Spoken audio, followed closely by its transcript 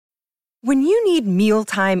When you need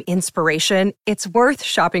mealtime inspiration, it's worth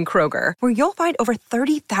shopping Kroger, where you'll find over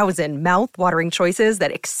 30,000 mouth-watering choices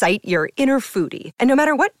that excite your inner foodie. And no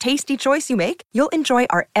matter what tasty choice you make, you'll enjoy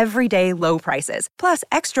our everyday low prices, plus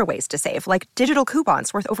extra ways to save, like digital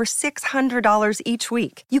coupons worth over $600 each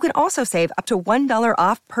week. You can also save up to $1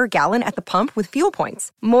 off per gallon at the pump with fuel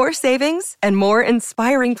points. More savings and more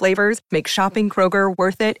inspiring flavors make shopping Kroger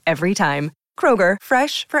worth it every time. Kroger,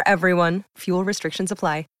 fresh for everyone. Fuel restrictions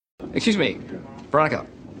apply. Excuse me, Veronica.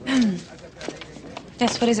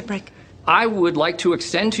 Yes, what is it, Brick? I would like to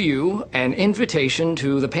extend to you an invitation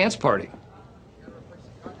to the pants party.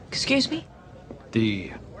 Excuse me?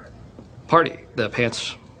 The party. The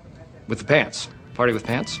pants with the pants. Party with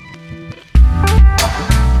pants.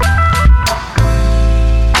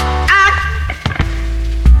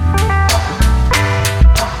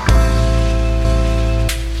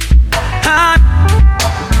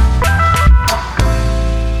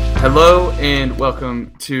 Hello and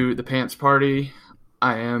welcome to the Pants Party.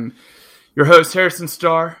 I am your host, Harrison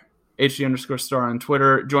Starr, HD_Star on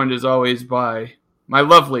Twitter, joined as always by my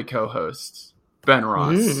lovely co-host, Ben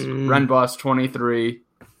Ross, RenBoss23,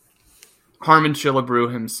 Harmon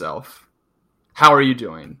Chillabrew himself. How are you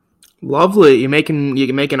doing? Lovely. You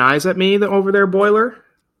making eyes at me over there, Boiler?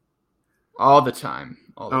 All the time.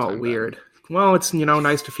 Oh, weird. Ben. Well, it's,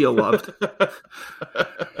 nice to feel loved.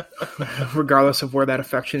 Regardless of where that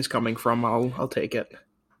affection's coming from, I'll take it.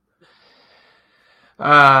 No,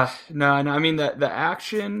 I mean the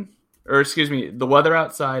action, the weather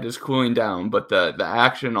outside is cooling down, but the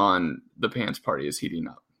action on the Pants Party is heating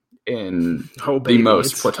up in the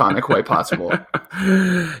most platonic way possible.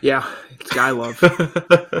 Yeah, it's guy love.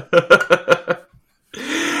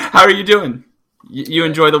 How are you doing? You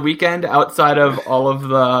enjoy the weekend outside of all of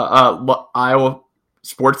the Iowa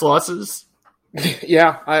sports losses?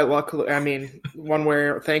 Yeah, one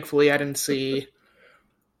where thankfully I didn't see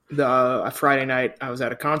the Friday night. I was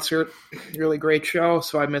at a concert, really great show,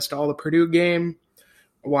 so I missed all the Purdue game.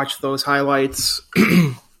 I watched those highlights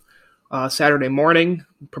Saturday morning,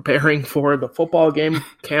 preparing for the football game.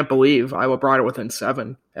 Can't believe Iowa brought it within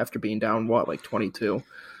 7 after being down, 22?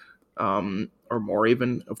 Or more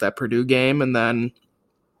even of that Purdue game, and then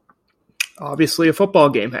obviously a football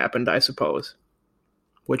game happened, I suppose,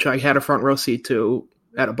 which I had a front row seat to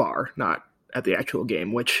at a bar, not at the actual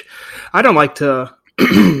game, which I don't like to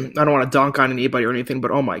I don't want to dunk on anybody or anything,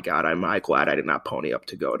 but oh my god, I'm glad I did not pony up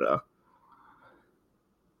to go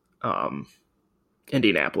to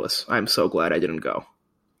Indianapolis. I'm so glad I didn't go.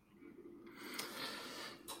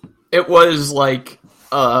 It was like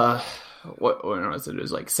what was it? It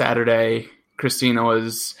was like Saturday. Christina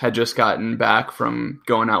had just gotten back from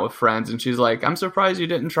going out with friends, and she's like, I'm surprised you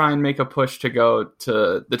didn't try and make a push to go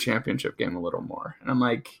to the championship game a little more. And I'm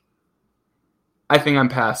like, I think I'm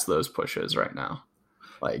past those pushes right now.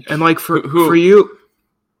 For you,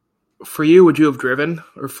 would you have driven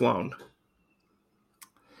or flown?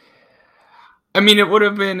 I mean, it would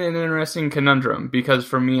have been an interesting conundrum, because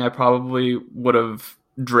for me, I probably would have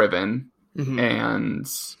driven, and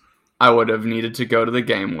I would have needed to go to the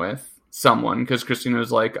game with someone, because Christina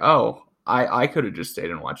was like, oh, I could have just stayed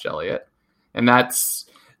and watched Elliott. And that's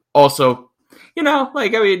also,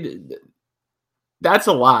 that's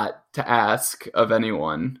a lot to ask of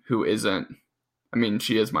anyone who isn't,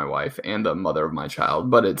 she is my wife and the mother of my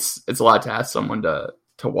child, but it's a lot to ask someone to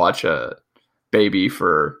watch a baby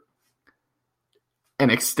for an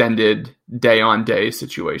extended day-on-day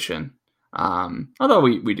situation. Although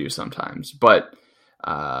we do sometimes, but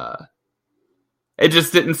it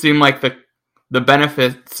just didn't seem like the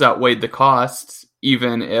benefits outweighed the costs,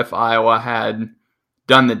 even if Iowa had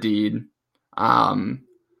done the deed.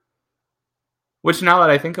 Which, now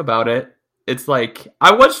that I think about it, it's like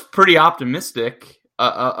I was pretty optimistic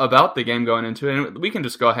about the game going into it, and we can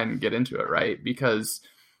just go ahead and get into it, right? Because,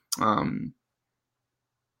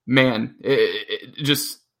 it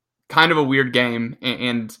just kind of a weird game,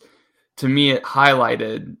 and to me, it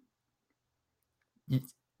highlighted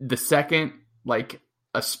the second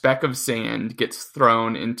a speck of sand gets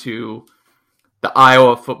thrown into the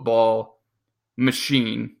Iowa football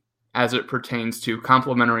machine as it pertains to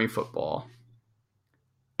complementary football,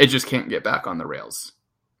 it just can't get back on the rails.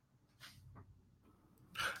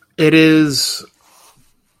 It's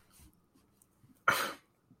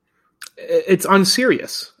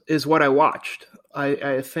unserious is what I watched.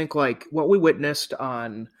 I think what we witnessed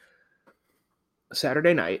on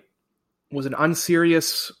Saturday night was an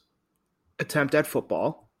unserious attempt at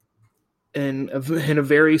football in a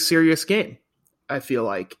very serious game. I feel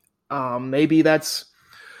like maybe that's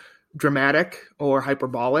dramatic or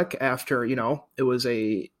hyperbolic after, it was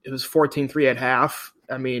 14-3 at half.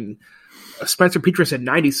 I mean, Spencer Petras had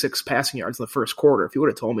 96 passing yards in the first quarter. If you would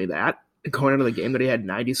have told me that going into the game that he had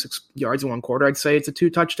 96 yards in one quarter, I'd say it's a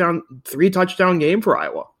 3-touchdown game for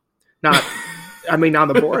Iowa. Not, I mean, on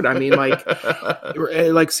the board. I mean,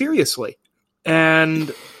 like seriously.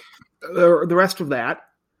 And the rest of that,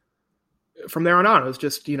 from there on out, it was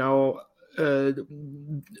just,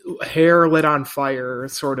 hair lit on fire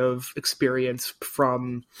sort of experience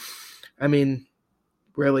from, I mean,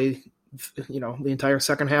 really, the entire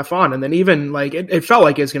second half on. And then even like it felt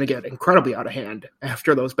like it was going to get incredibly out of hand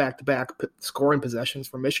after those back-to-back scoring possessions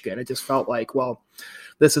from Michigan. It just felt like, well,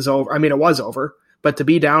 this is over. I mean, it was over, but to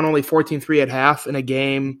be down only 14-3 at half in a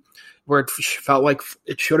game where it felt like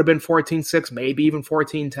it should have been 14-6, maybe even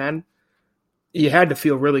 14-10, you had to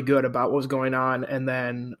feel really good about what was going on. And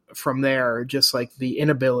then from there, just like the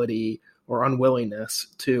inability or unwillingness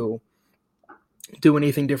to do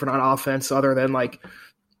anything different on offense other than like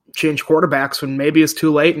change quarterbacks when maybe it's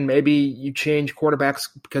too late, and maybe you change quarterbacks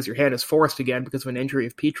because your hand is forced again because of an injury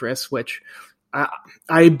of Petras, which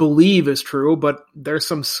I believe is true, but there's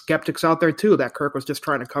some skeptics out there too that Kirk was just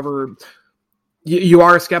trying to cover. You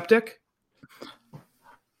are a skeptic?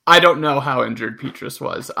 I don't know how injured Petras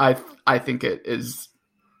was. I think it is.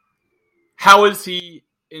 How is he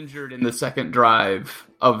injured in the second drive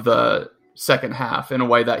of the second half in a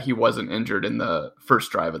way that he wasn't injured in the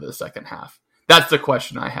first drive of the second half? That's the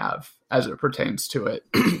question I have as it pertains to it.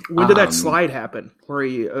 When did that slide happen where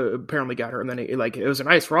he apparently got hurt? And then it was a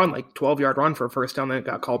nice run, like 12-yard run for a first down, then it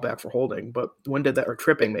got called back for holding. But when did that, or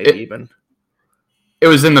tripping even? It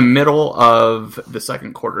was in the middle of the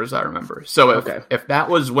second quarter, as I remember. So if that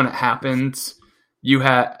was when it happened, you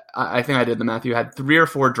had, I think I did the math, you had 3 or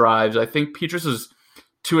 4 drives. I think Petras was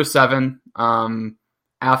 2 of 7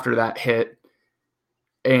 after that hit.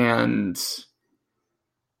 And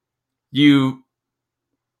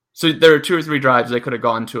so there are 2 or 3 drives they could have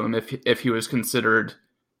gone to him if he was considered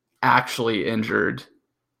actually injured.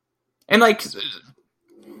 And like,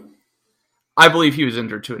 I believe he was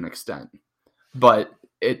injured to an extent, but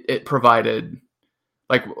it provided,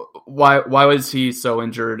 like, why was he so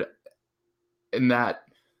injured in that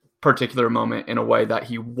particular moment in a way that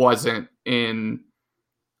he wasn't in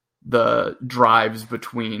the drives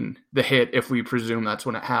between the hit, if we presume that's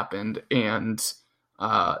when it happened, and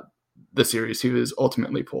the series he was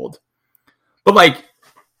ultimately pulled. But like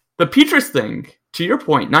the Petras thing, to your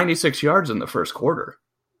point, 96 yards in the first quarter.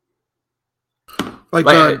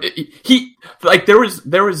 There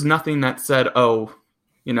was nothing that said, oh,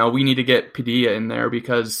 we need to get Padilla in there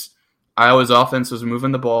because Iowa's offense was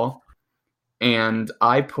moving the ball, and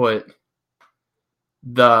I put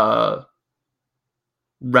the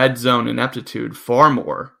red zone ineptitude far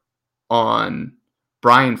more on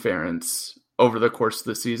Brian Ferentz over the course of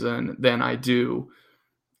the season than I do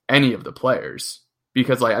any of the players.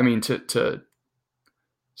 Because, to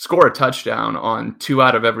score a touchdown on 2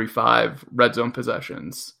 out of every 5 red zone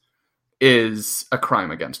possessions is a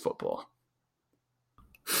crime against football.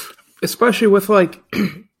 Especially with,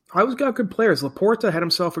 Iowa's got good players. Laporta had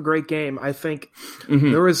himself a great game. I think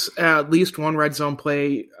there was at least one red zone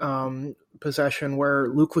play possession where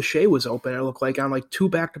Luke Lachey was open. It looked like on 2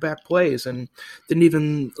 back-to-back plays and didn't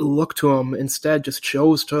even look to him. Instead, just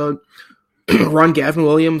chose to run Gavin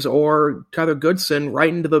Williams or Tyler Goodson right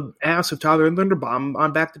into the ass of Tyler Linderbaum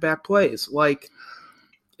on back-to-back plays.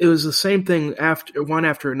 It was the same thing one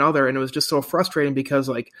after another, and it was just so frustrating because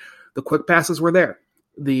the quick passes were there.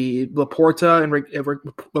 The Laporta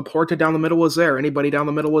down the middle was there. Anybody down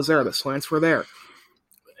the middle was there. The slants were there.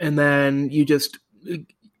 And then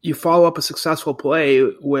you follow up a successful play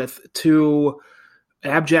with 2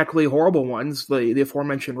 abjectly horrible ones, the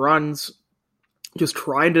aforementioned runs, just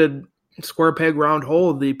trying to square peg round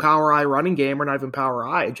hole the power I running game, or not even power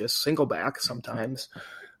I, just single back sometimes,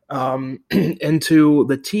 into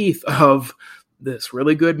the teeth of this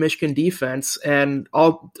really good Michigan defense. And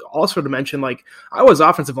also to mention, Iowa's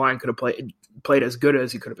offensive line could have played as good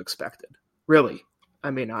as you could have expected. Really.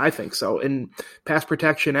 I think so. In pass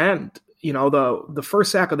protection, and the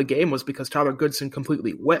first sack of the game was because Tyler Goodson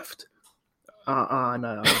completely whiffed on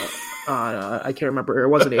I can't remember. It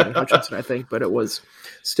wasn't Aiden Hutchinson, I think, but it was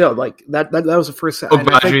still that was the first sack.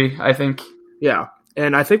 I think. Yeah.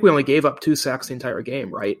 And I think we only gave up 2 sacks the entire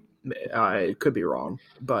game, right? It could be wrong,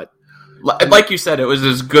 but like you said, it was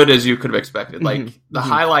as good as you could have expected. The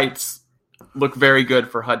highlights look very good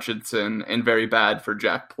for Hutchinson and very bad for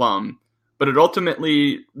Jack Plum, but it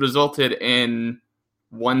ultimately resulted in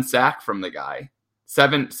 1 sack from the guy,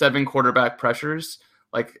 7 quarterback pressures.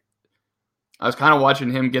 I was kind of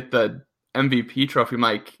watching him get the MVP trophy,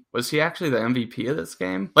 Mike, was he actually the MVP of this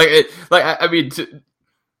game? I mean,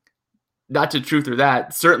 not to truth or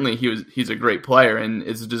that, certainly he's a great player and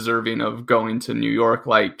is deserving of going to New York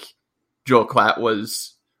like Joel Klatt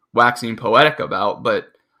was waxing poetic about. But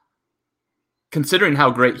considering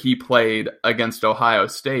how great he played against Ohio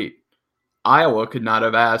State, Iowa could not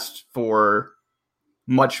have asked for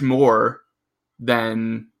much more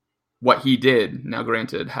than what he did. Now,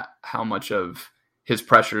 granted, how much of his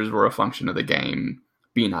pressures were a function of the game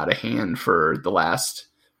being out of hand for the last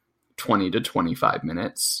 20 to 25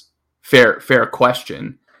 minutes. Fair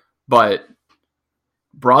question. But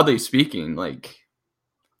broadly speaking, like,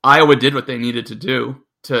 Iowa did what they needed to do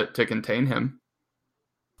to contain him.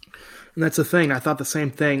 And that's the thing. I thought the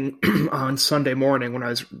same thing on Sunday morning when I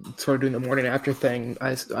was sort of doing the morning after thing.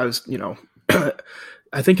 I was,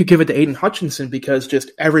 I think you give it to Aiden Hutchinson because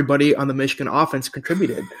just everybody on the Michigan offense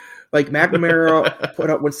contributed. Like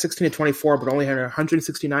McNamara went 16 to 24, but only had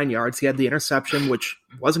 169 yards. He had the interception, which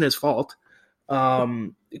wasn't his fault.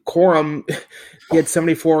 Corum, he had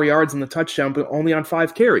 74 yards in the touchdown, but only on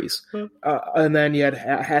 5 carries. And then you had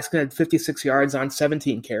Haskin had 56 yards on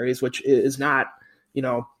 17 carries, which is not,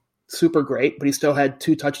 super great, but he still had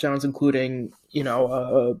 2 touchdowns, including,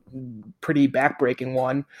 a pretty backbreaking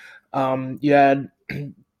one. You had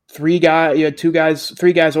 3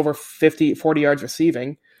 guys over 40 yards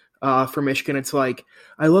receiving for Michigan. It's like,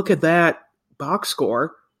 I look at that box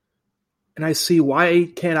score and I see, why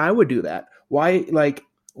can't Iowa do that? Why,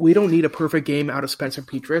 we don't need a perfect game out of Spencer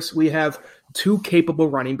Petras. We have 2 capable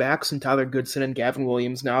running backs in Tyler Goodson and Gavin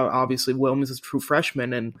Williams. Now, obviously, Williams is a true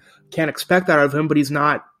freshman and can't expect that out of him, but he's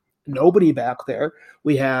not nobody back there.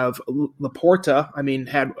 We have Laporta,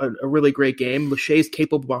 had a really great game. Lachey's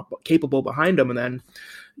capable behind him. And then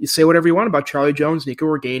you say whatever you want about Charlie Jones, Nico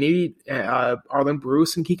Reganey, Arlen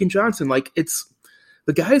Bruce, and Keegan Johnson.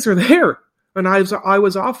 The guys are there. And I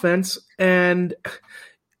was offense, and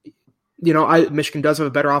Michigan does have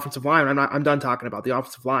a better offensive line. I'm done talking about the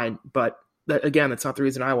offensive line, but again, that's not the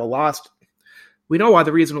reason Iowa lost. We know why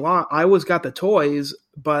the reason Iowa's got the toys,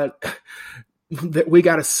 but we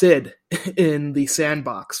got a Sid in the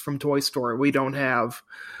sandbox from Toy Story. We don't have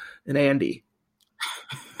an Andy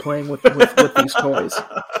playing with these toys.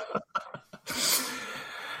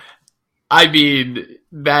 I mean,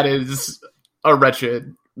 that is a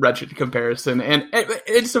wretched comparison, and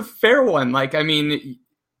it's a fair one.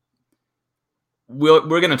 We're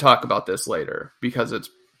going to talk about this later because it's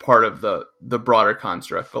part of the broader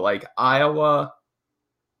construct. But Iowa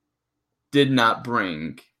did not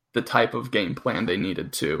bring the type of game plan they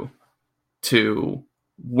needed to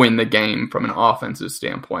win the game from an offensive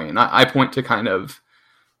standpoint. And I point to kind of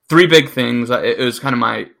 3 big things. It was kind of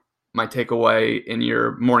my takeaway in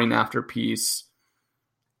your morning after piece.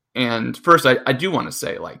 And first, I do want to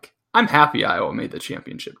say, I'm happy Iowa made the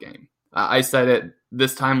championship game. I said it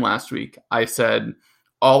this time last week. I said,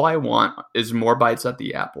 all I want is more bites at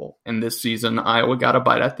the apple. And this season, Iowa got a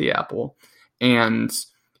bite at the apple. And,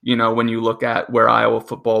 when you look at where Iowa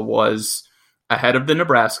football was ahead of the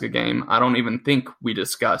Nebraska game, I don't even think we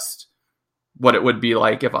discussed what it would be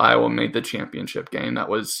like if Iowa made the championship game. That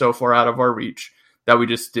was so far out of our reach that we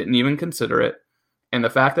just didn't even consider it. And the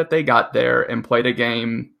fact that they got there and played a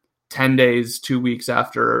game 10 days, 2 weeks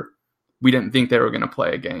after we didn't think they were going to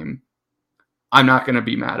play a game, I'm not going to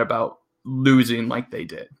be mad about losing like they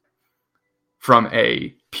did from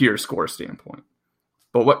a pure score standpoint.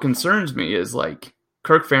 But what concerns me is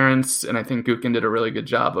Kirk Ferentz, and I think Gukin did a really good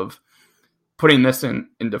job of putting this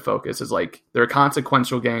into focus, is there are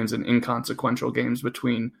consequential games and inconsequential games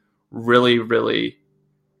between really, really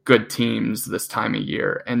good teams this time of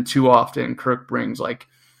year. And too often Kirk brings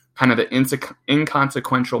kind of the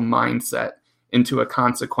inconsequential mindset into a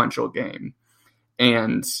consequential game.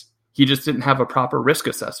 And he just didn't have a proper risk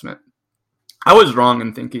assessment. I was wrong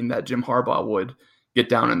in thinking that Jim Harbaugh would get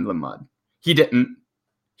down into the mud. He didn't.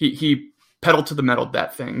 He pedal to the metal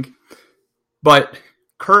that thing. But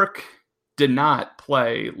Kirk did not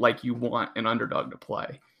play like you want an underdog to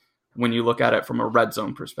play when you look at it from a red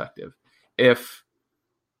zone perspective. If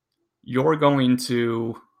you're going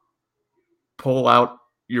to pull out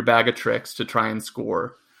your bag of tricks to try and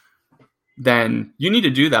score, then you need to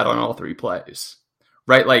do that on all 3 plays,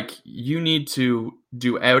 right? You need to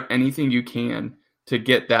do out anything you can to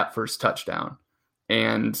get that first touchdown.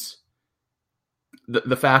 And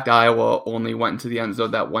the fact Iowa only went into the end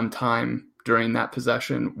zone that one time during that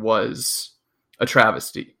possession was a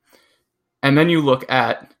travesty. And then you look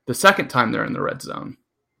at the second time they're in the red zone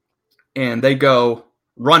and they go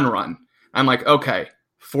run. I'm like, okay,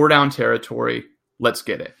 4 down territory. Let's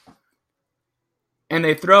get it. And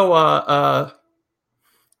they throw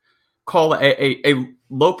call call a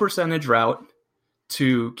low percentage route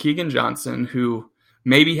to Keegan Johnson, who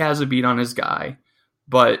maybe has a beat on his guy,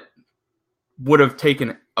 but would have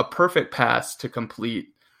taken a perfect pass to complete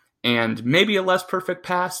and maybe a less perfect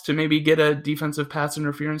pass to maybe get a defensive pass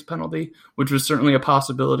interference penalty, which was certainly a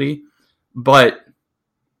possibility. But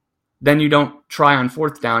then you don't try on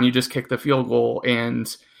fourth down, you just kick the field goal,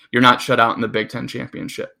 and you're not shut out in the Big Ten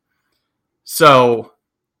championship. So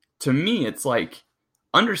to me, it's like,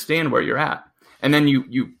 understand where you're at. And then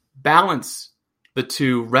you balance the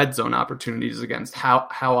two red zone opportunities against how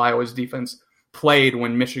Iowa's defense played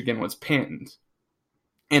when Michigan was pinned.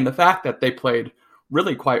 And the fact that they played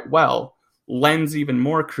really quite well lends even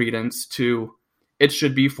more credence to it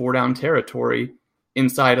should be 4-down territory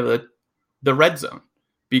inside of the red zone.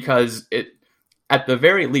 Because at the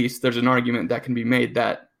very least, there's an argument that can be made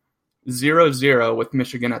that 0-0 with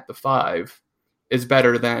Michigan at the 5 is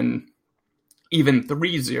better than even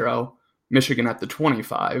 3-0 Michigan at the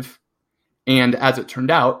 25. And as it turned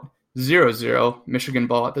out, 0-0 Michigan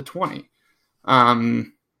ball at the 20.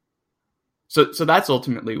 So that's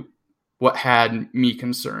ultimately what had me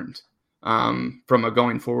concerned from a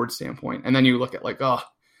going forward standpoint. And then you look at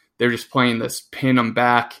they're just playing this pin them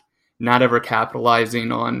back, not ever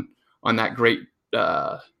capitalizing on that great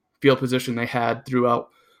field position they had throughout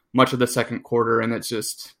much of the second quarter. And it's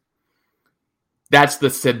just, that's the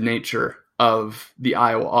Sid nature of the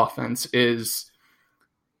Iowa offense, is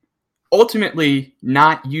ultimately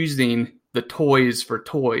not using the toys for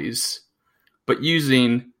toys, but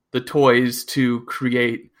using the toys to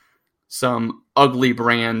create some ugly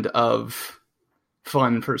brand of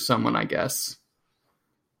fun for someone, I guess.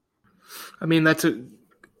 I mean, that's a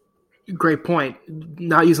great point.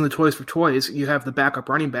 Not using the toys for toys. You have the backup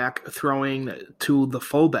running back throwing to the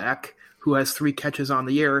fullback who has 3 catches on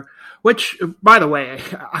the year, which, by the way,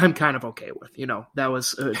 I'm kind of okay with. That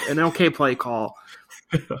was an okay play call.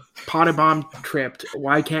 Potted bomb tripped.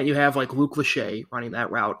 Why can't you have Luke Lachey running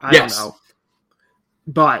that route? I don't know.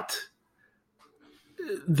 But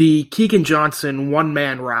the Keegan Johnson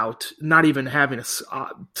one-man route, not even having a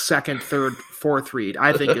second, third, fourth read,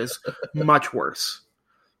 I think is much worse.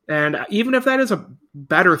 And even if that is a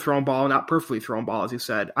better thrown ball, not perfectly thrown ball, as you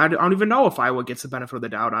said, I don't even know if Iowa gets the benefit of the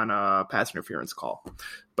doubt on a pass interference call.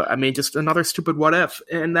 But, I mean, just another stupid what if.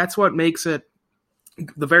 And that's what makes it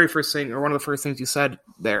the very first thing, or one of the first things you said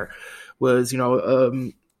there was,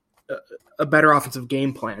 a better offensive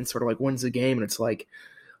game plan sort of wins the game. And it's like,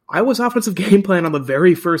 Iowa's offensive game plan on the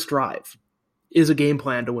very first drive is a game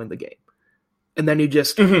plan to win the game. And then you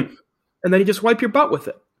just wipe your butt with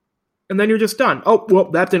it. And then you're just done. Oh,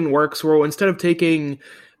 well, that didn't work. So instead of taking,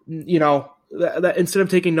 instead of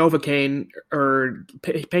taking Novocaine or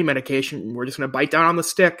pain medication, we're just going to bite down on the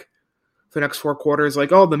stick for the next 4 quarters.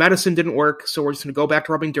 The medicine didn't work, so we're just going to go back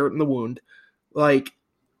to rubbing dirt in the wound. If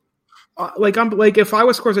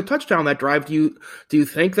Iowa scores a touchdown that drive, do you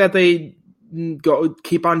think that they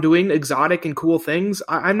keep on doing exotic and cool things?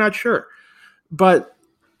 I'm not sure, but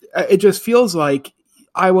it just feels like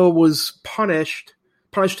Iowa was punished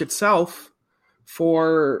itself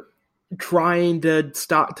for trying to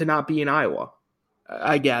not be in Iowa,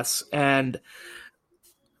 I guess. And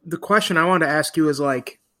the question I wanted to ask you is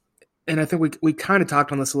and I think we kind of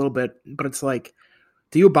talked on this a little bit, but it's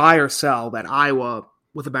do you buy or sell that Iowa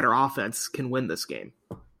with a better offense can win this game?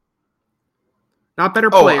 Not better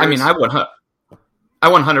players. I mean, I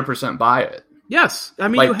 100% buy it. Yes. I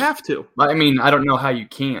mean, you have to. I mean, I don't know how you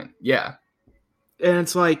can't. Yeah. And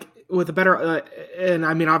it's with a better, and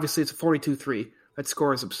I mean, obviously it's a 42-3. That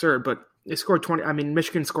score is absurd, but they scored 20. I mean,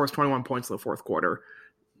 Michigan scores 21 points in the fourth quarter.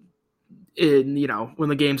 When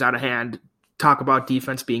the game's out of hand, talk about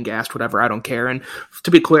defense being gassed, whatever. I don't care. And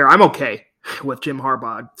to be clear, I'm okay with Jim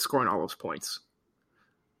Harbaugh scoring all those points.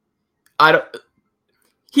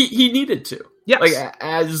 He needed to. Yes.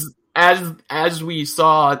 As we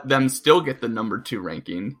saw them still get the number 2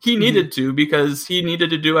 ranking, he needed to, because he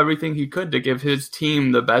needed to do everything he could to give his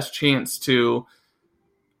team the best chance to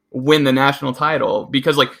win the national title.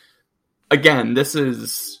 Because, again, this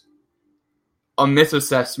is a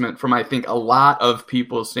misassessment from, I think, a lot of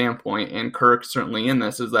people's standpoint, and Kirk certainly in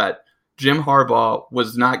this, is that Jim Harbaugh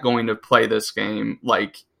was not going to play this game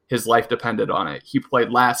like his life depended on it. He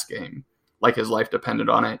played last game like his life depended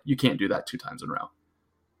on it. You can't do that 2 times in a row.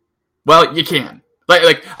 Well, you can.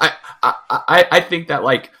 I think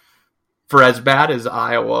that for as bad as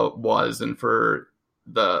Iowa was, and for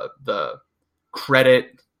the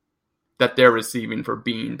credit that they're receiving for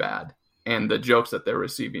being bad, and the jokes that they're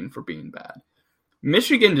receiving for being bad,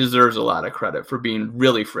 Michigan deserves a lot of credit for being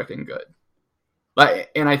really freaking good.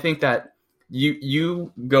 And I think that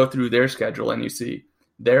you go through their schedule and you see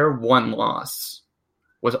their one loss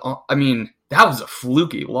was, I mean, that was a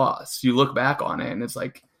fluky loss. You look back on it and it's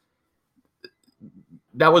like,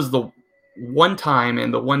 that was the one time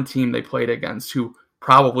and the one team they played against who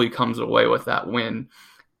probably comes away with that win.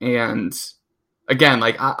 And again,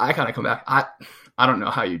 like I kind of come back. I don't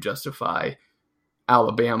know how you justify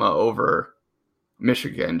Alabama over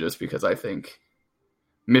Michigan, just because I think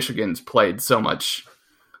Michigan's played so much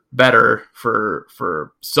better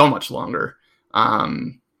for so much longer.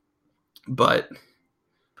 But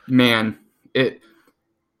man,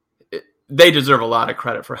 they deserve a lot of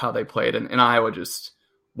credit for how they played, and Iowa just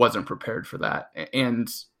wasn't prepared for that. And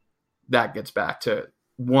that gets back to,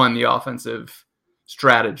 one, the offensive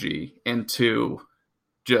strategy, and two,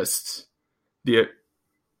 just the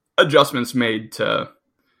adjustments made to,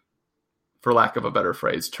 for lack of a better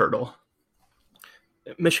phrase, turtle.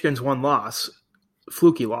 Michigan's one loss,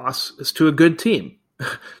 fluky loss, is to a good team.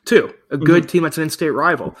 Two, a good team that's an in-state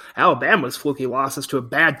rival. Alabama's fluky loss is to a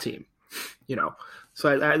bad team.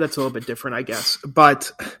 So that's a little bit different, I guess.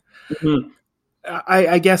 But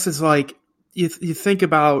I guess it's like you think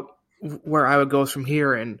about where Iowa goes from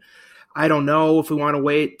here, and I don't know if we want to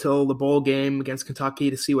wait till the bowl game against Kentucky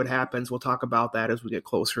to see what happens. We'll talk about that as we get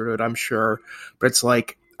closer to it, I'm sure. But it's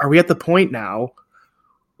like, are we at the point now,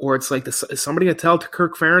 or it's like, is somebody going to tell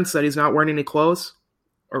Kirk Ferentz that he's not wearing any clothes?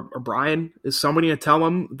 Or Brian, is somebody going to tell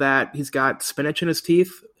him that he's got spinach in his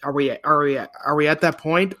teeth? Are we at that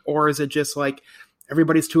point, or is it just like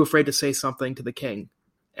everybody's too afraid to say something to the king,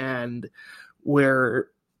 and we're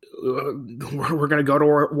going to go to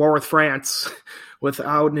war with France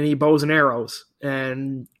without any bows and arrows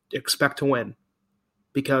and expect to win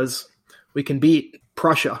because we can beat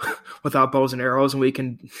Prussia without bows and arrows, and we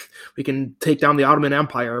can take down the Ottoman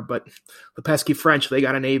Empire, but the pesky French, they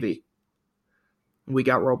got a navy. We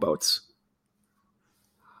got rowboats.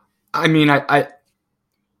 I mean, I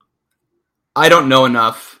don't know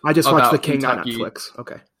enough. I just watched The King Kentucky on Netflix.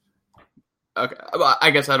 Okay. Well,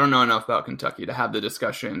 I guess I don't know enough about Kentucky to have the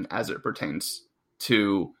discussion as it pertains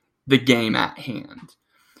to the game at hand.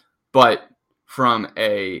 But from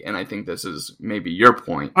and I think this is maybe your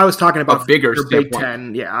point. I was talking about bigger Big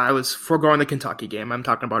Ten. Yeah, I was foregoing the Kentucky game. I'm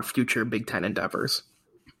talking about future Big Ten endeavors.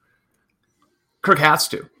 Kirk has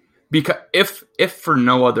to. Because if for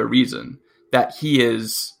no other reason, that he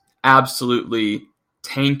is absolutely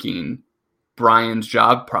tanking Brian's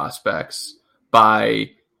job prospects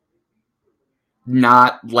by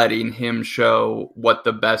not letting him show what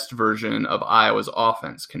the best version of Iowa's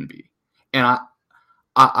offense can be. And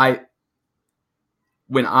I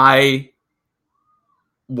when I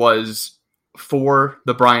was for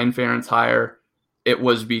the Brian Ferentz hire, it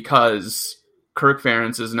was because Kirk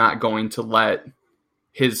Ferentz is not going to let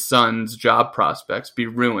his son's job prospects be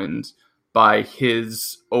ruined by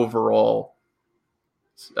his overall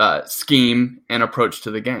scheme and approach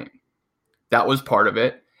to the game. That was part of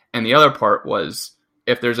it. And the other part was,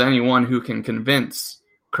 if there's anyone who can convince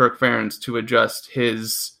Kirk Ferentz to adjust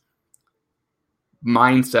his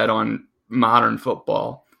mindset on modern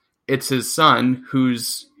football, it's his son,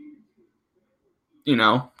 who's,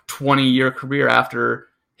 20-year career after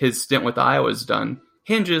his stint with Iowa is done,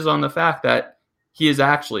 hinges on the fact that he is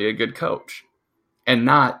actually a good coach and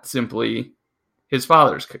not simply his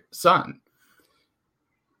father's son.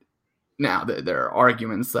 Now, there are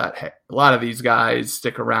arguments that, hey, a lot of these guys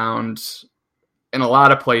stick around in a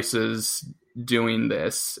lot of places doing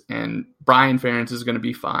this, and Brian Ferentz is going to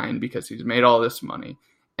be fine because he's made all this money.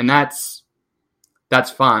 And that's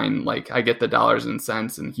fine. Like, I get the dollars and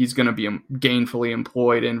cents, and he's going to be gainfully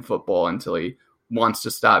employed in football until he wants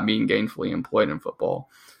to stop being gainfully employed in football.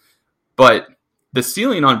 But the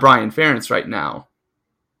ceiling on Brian Ferentz right now,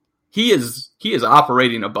 he is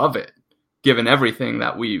operating above it, given everything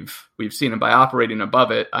that we've seen. And by operating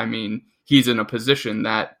above it, I mean he's in a position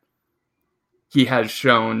that he has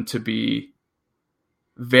shown to be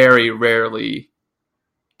very rarely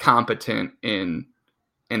competent in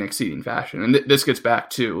an exceeding fashion. And this gets back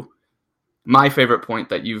to my favorite point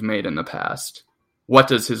that you've made in the past. What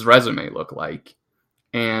does his resume look like?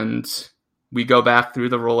 And we go back through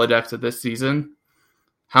the Rolodex of this season.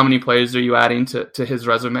 How many players are you adding to his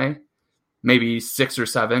resume? Maybe 6 or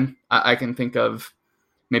 7. I can think of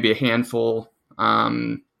maybe a handful.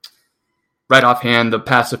 Right offhand, the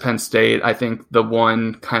pass to Penn State, I think the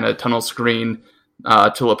one kind of tunnel screen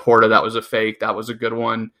to Laporta, that was a fake. That was a good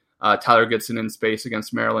one. Tyler Goodson in space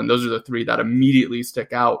against Maryland. Those are the 3 that immediately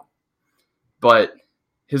stick out. But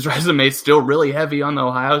his resume is still really heavy on the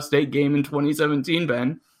Ohio State game in 2017,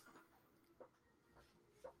 Ben.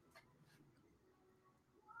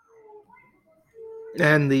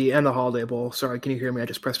 And the Holiday Bowl. Sorry, can you hear me? I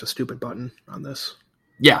just pressed a stupid button on this.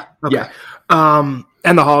 Yeah. Okay. Yeah.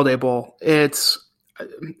 And the Holiday Bowl. It's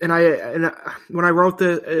when I wrote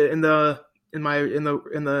in the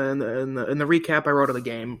recap I wrote of the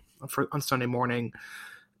game on Sunday morning,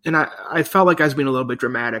 and I felt like I was being a little bit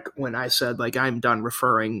dramatic when I said like I'm done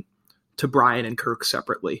referring to Brian and Kirk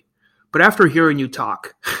separately. But after hearing you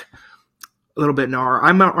talk a little bit now,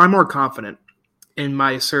 I'm more confident in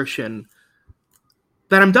my assertion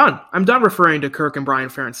that I'm done. I'm done referring to Kirk and Brian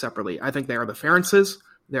Ferentz separately. I think they are the Ferentzes.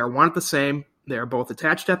 They are one at the same. They are both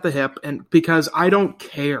attached at the hip, and because I don't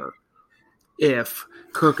care if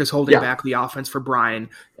Kirk is holding back the offense for Brian,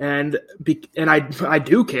 and I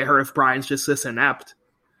do care if Brian's just this inept,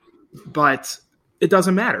 but it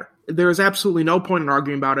doesn't matter. There is absolutely no point in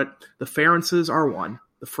arguing about it. The Ferentzes are one.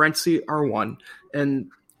 The Frenzy are one,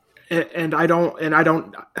 and I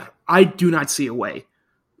do not see a way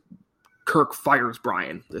Kirk fires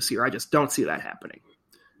Brian this year. I just don't see that happening.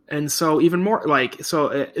 And so even more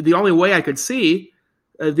the only way I could see,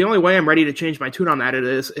 the only way I'm ready to change my tune on that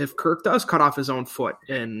is if Kirk does cut off his own foot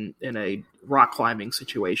in a rock climbing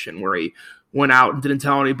situation where he went out and didn't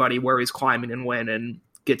tell anybody where he's climbing and when, and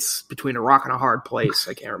gets between a rock and a hard place.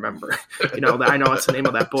 I can't remember. I know it's the name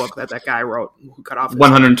of that book that guy wrote who cut off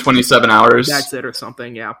 127 hours. That's it or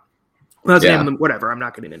something. Yeah. Well, that's the name of them. Whatever. I'm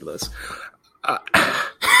not getting into this. I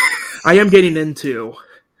am getting into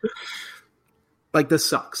like this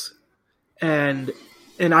sucks, and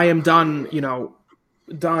I am done.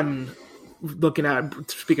 Done looking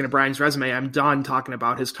at, speaking of Brian's resume. I'm done talking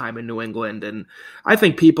about his time in New England, and I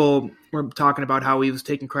think people were talking about how he was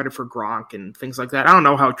taking credit for Gronk and things like that. I don't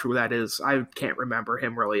know how true that is. I can't remember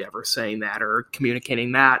him really ever saying that or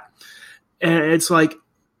communicating that. And it's like,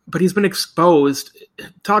 but he's been exposed.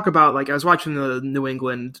 Talk about, like, I was watching the New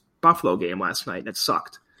England Buffalo game last night, and it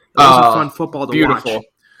sucked. It wasn't fun football to watch.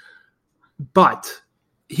 But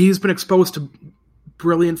he's been exposed to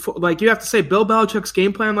brilliant like, you have to say Bill Belichick's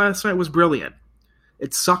game plan last night was brilliant.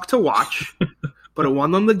 It sucked to watch, but it won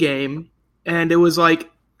them the game. And it was like,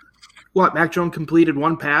 Mac Jones completed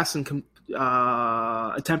one pass and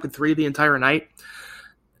attempted 3 the entire night.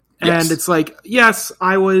 Yes. And it's like, yes,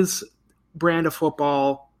 Iowa's brand of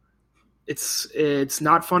football, it's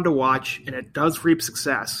not fun to watch, and it does reap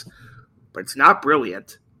success, but it's not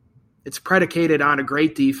brilliant. It's predicated on a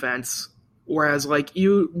great defense, whereas like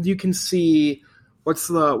you can see what's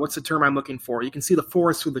the term I'm looking for? You can see the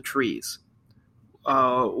forest through the trees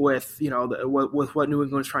with with what New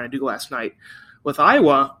England was trying to do last night. With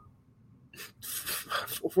Iowa,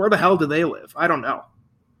 where the hell do they live? I don't know.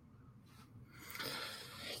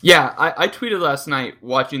 Yeah, I tweeted last night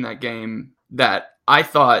watching that game that I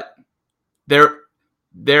thought there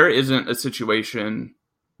isn't a situation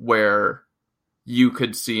where you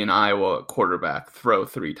could see an Iowa quarterback throw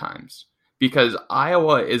 3 times, because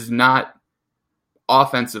Iowa is not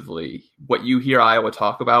offensively what you hear Iowa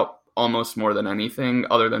talk about almost more than anything,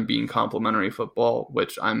 other than being complementary football,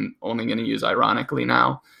 which I'm only going to use ironically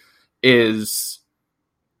now, is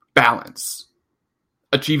balance,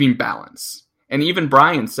 achieving balance. And even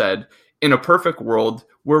Brian said, in a perfect world,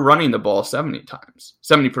 we're running the ball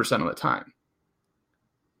 70% of the time.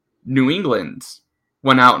 New England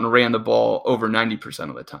went out and ran the ball over 90%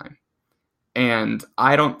 of the time. And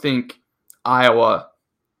I don't think Iowa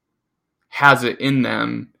has it in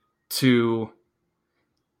them to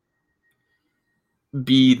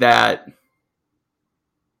be that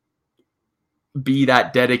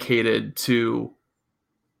dedicated to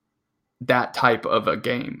that type of a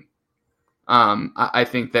game. I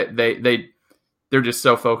think that they're just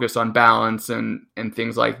so focused on balance and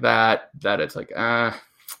things like that it's like, that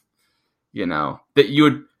you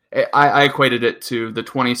would, I equated it to the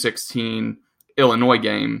 2016 Illinois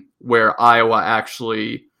game where Iowa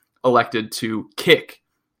actually elected to kick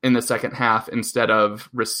in the second half instead of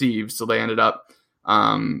receive. So they ended up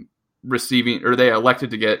receiving, or they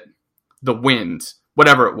elected to get the wind,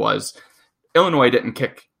 whatever it was. Illinois didn't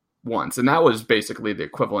kick once, and that was basically the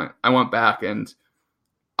equivalent. I went back and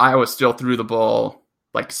Iowa still threw the ball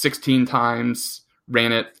like 16 times,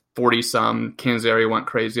 ran it 40-some. Canzeri went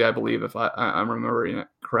crazy, I believe, if I'm remembering it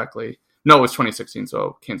correctly. No, it was 2016,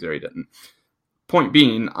 so Canzeri didn't. Point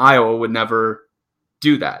being, Iowa would never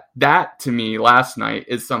do that. That, to me, last night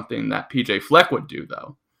is something that P.J. Fleck would do,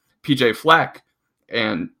 though. P.J. Fleck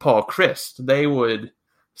and Paul Chryst, they would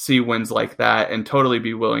see wins like that and totally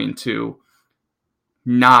be willing to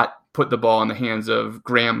not put the ball in the hands of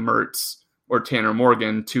Graham Mertz or Tanner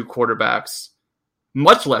Morgan, 2 quarterbacks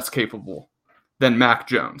much less capable than Mac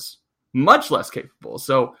Jones. Much less capable.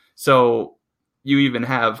 So you even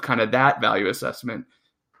have kind of that value assessment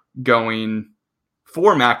going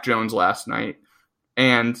for Mac Jones last night,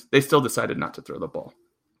 and they still decided not to throw the ball.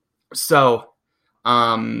 So,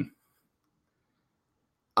 I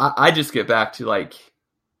just get back to, like,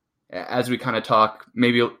 as we kind of talk,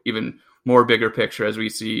 maybe even more bigger picture as we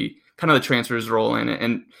see kind of the transfers roll in,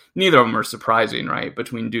 and neither of them are surprising, right?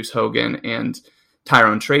 Between Deuce Hogan and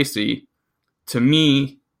Tyrone Tracy, to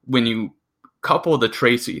me, when you couple the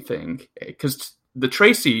Tracy thing, because the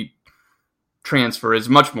Tracy transfer is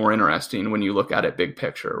much more interesting when you look at it big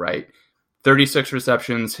picture, right? 36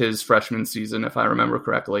 receptions his freshman season, if I remember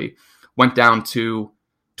correctly, went down to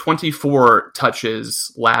 24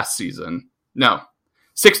 touches last season. No,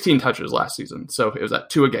 16 touches last season. So it was at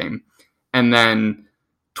 2 a game. And then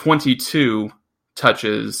 22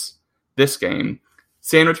 touches this game.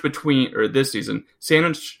 This season,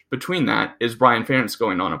 sandwiched between that is Brian Ferentz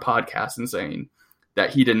going on a podcast and saying that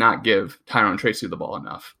he did not give Tyrone Tracy the ball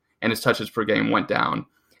enough, and his touches per game went down,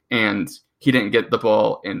 and he didn't get the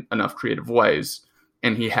ball in enough creative ways,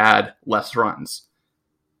 and he had less runs.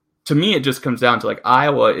 To me, it just comes down to, like,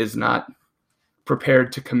 Iowa is not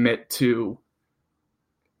prepared to commit to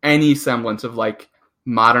any semblance of, like,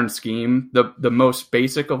 modern scheme, the most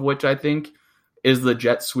basic of which I think is the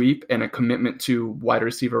jet sweep and a commitment to wide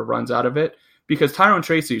receiver runs out of it, because Tyrone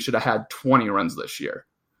Tracy should have had 20 runs this year.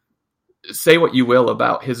 Say what you will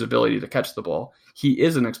about his ability to catch the ball. He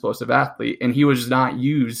is an explosive athlete, and he was not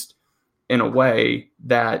used in a way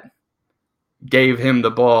that gave him the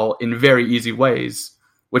ball in very easy ways,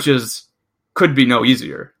 which could be no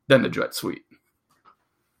easier than the jet sweep.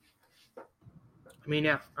 I mean,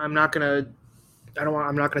 yeah, I'm not gonna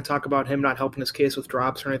talk about him not helping his case with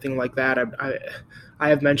drops or anything like that. I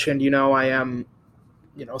have mentioned, I am,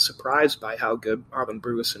 surprised by how good Arlen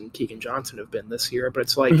Bruce and Keegan Johnson have been this year. But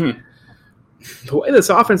it's like the way this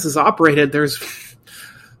offense is operated, there's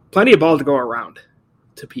plenty of ball to go around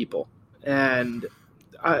to people. And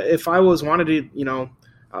if I wanted to,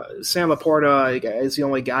 Sam Laporta is the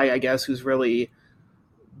only guy, I guess, who's really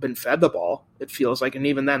been fed the ball, it feels like. And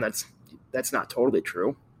even then, that's not totally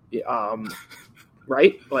true.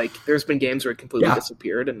 Right? Like, there's been games where it completely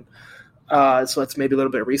disappeared, and so that's maybe a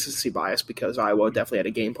little bit of recency bias because Iowa definitely had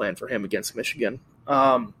a game plan for him against Michigan.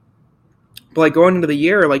 But, like, going into the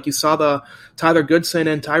year, like, you saw the Tyler Goodson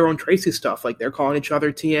and Tyrone Tracy stuff. Like, they're calling each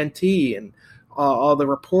other TNT, and all the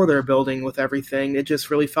rapport they're building with everything. It just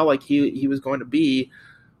really felt like he was going to be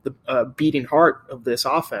the beating heart of this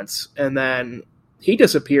offense. And then he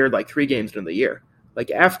disappeared like 3 games into the year.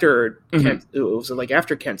 Like, after Kent, it was like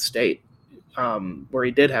after Kent State, where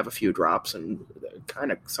he did have a few drops, and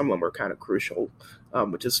kind of some of them were kind of crucial,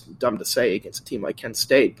 which is dumb to say against a team like Kent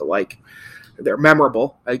State, but, like, they're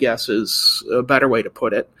memorable, I guess, is a better way to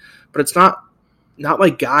put it. But it's not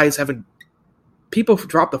like guys haven't people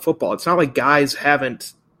drop the football. It's not like guys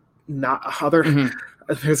haven't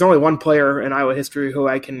There's only one player in Iowa history who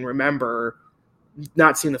I can remember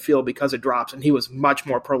not seeing the field because it drops, and he was much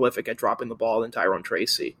more prolific at dropping the ball than Tyrone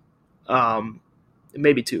Tracy.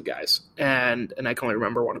 Maybe 2 guys, and I can only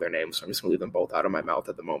remember one of their names, so I'm just going to leave them both out of my mouth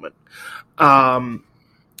at the moment.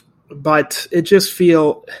 But it just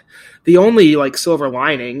feel the only, like, silver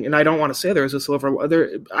lining, and I don't want to say there's a silver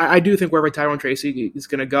there. I do think wherever Tyrone Tracy is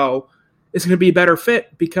going to go is going to be a better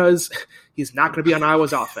fit because he's not going to be on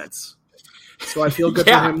Iowa's offense. So I feel good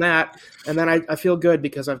for him that, and then I feel good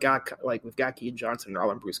because we've got Keegan Johnson and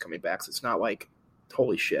Arlen Bruce coming back, so it's not like,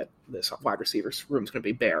 holy shit, this wide receivers room is going to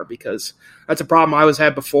be bare, because that's a problem I was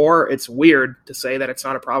had before. It's weird to say that it's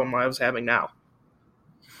not a problem I was having now.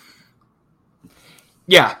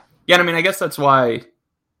 Yeah. I mean, I guess that's why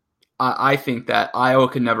I think that Iowa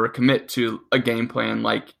could never commit to a game plan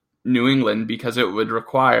like New England, because it would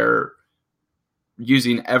require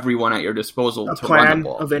using everyone at your disposal to run the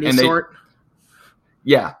ball of any sort.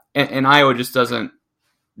 Yeah, and Iowa just doesn't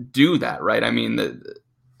do that, right? I mean,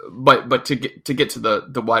 but to get to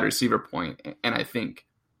the wide receiver point, and I think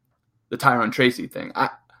the Tyrone Tracy thing,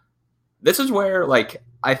 this is where, like,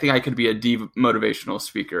 I think I could be a motivational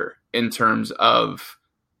speaker in terms of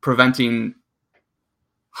preventing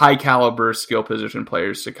high caliber skill position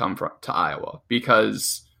players to come to Iowa,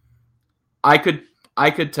 because I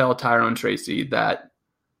could tell Tyrone Tracy that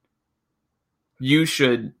you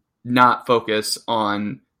should not focus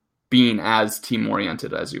on being as team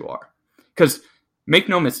oriented as you are, because make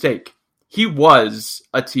no mistake, he was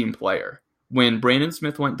a team player. When Brandon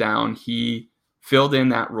Smith went down, he filled in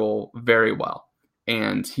that role very well,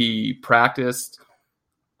 and he practiced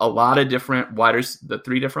a lot of the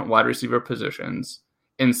 3 different wide receiver positions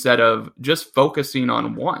instead of just focusing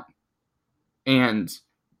on one and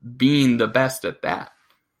being the best at that.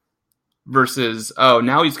 Versus,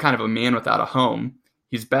 now he's kind of a man without a home.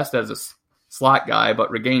 He's best as a slot guy, but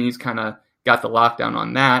Regaini's kind of got the lockdown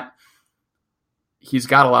on that. he's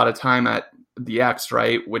got a lot of time at the X,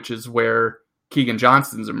 right, which is where Keegan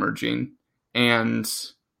Johnson's emerging, and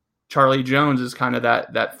Charlie Jones is kind of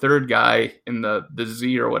that third guy in the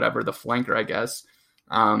Z or whatever, the flanker, I guess,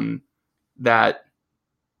 that,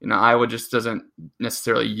 you know, Iowa just doesn't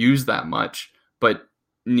necessarily use that much, but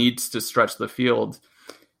needs to stretch the field.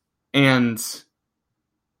 And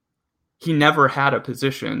he never had a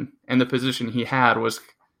position, and the position he had was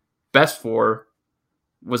best for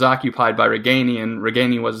was occupied by Reganey, and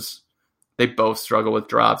Reganey they both struggle with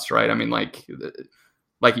drops, right? I mean, like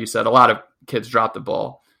you said, a lot of kids drop the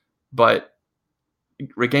ball, but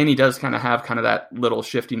Reganey does kind of have that little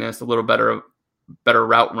shiftiness, a little better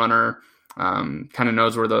route runner, kind of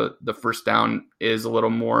knows where the first down is a little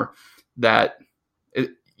more, that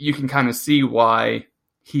you can kind of see why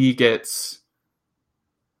he gets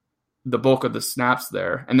the bulk of the snaps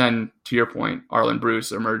there. And then, to your point, Arlen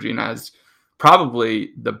Bruce emerging as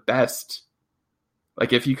probably the best.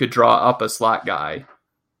 Like, if you could draw up a slot guy,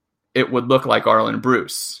 it would look like Arlen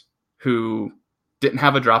Bruce, who didn't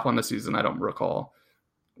have a drop on the season, I don't recall,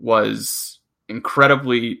 was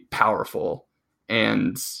incredibly powerful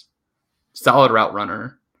and solid route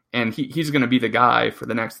runner. And he's going to be the guy for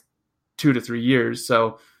the next 2 to 3 years.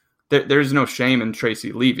 So there's no shame in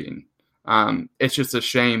Tracy leaving. It's just a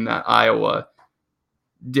shame that Iowa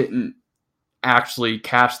didn't actually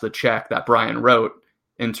cash the check that Brian wrote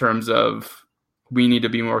in terms of, we need to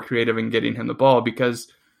be more creative in getting him the ball,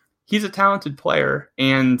 because he's a talented player.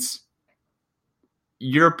 And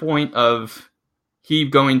your point of he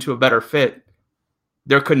going to a better fit,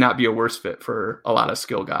 there could not be a worse fit for a lot of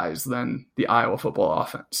skill guys than the Iowa football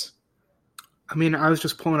offense. I mean, I was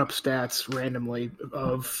just pulling up stats randomly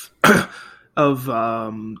of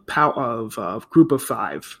group of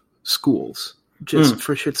 5 schools, just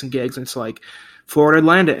for shits and gigs. And it's like Florida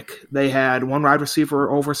Atlantic, they had one wide receiver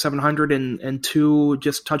over 700 and 2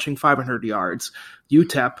 just touching 500 yards.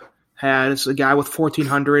 UTEP has a guy with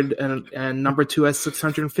 1,400 and number 2 has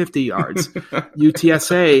 650 yards.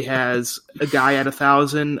 UTSA has a guy at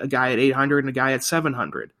 1,000, a guy at 800, and a guy at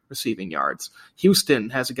 700 receiving yards. Houston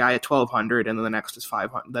has a guy at 1,200, and then the next is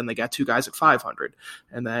 500. Then they got 2 guys at 500.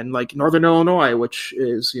 And then, like, Northern Illinois, which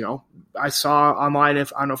is, you know, I saw online, I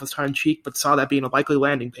don't know if it's tongue in cheek, but saw that being a likely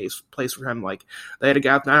landing place for him. Like, they had a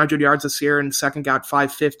guy with 900 yards this year, and the second got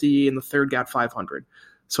 550, and the third got 500.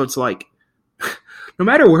 So it's like, no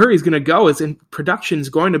matter where he's going to go, his production is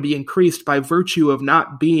going to be increased by virtue of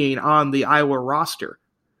not being on the Iowa roster.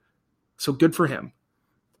 So good for him.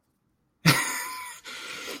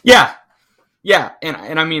 Yeah.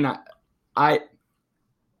 And I mean, I'm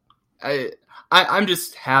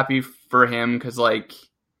just happy for him, because, like,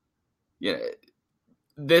 yeah,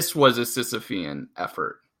 this was a Sisyphean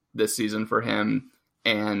effort this season for him,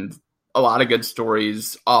 and a lot of good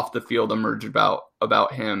stories off the field emerged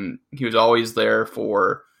about him. He was always there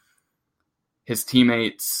for his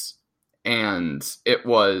teammates, and it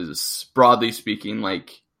was, broadly speaking,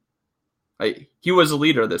 like he was a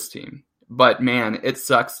leader of this team. But man, it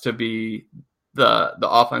sucks to be the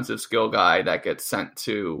offensive skill guy that gets sent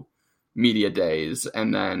to media days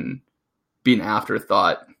and then be an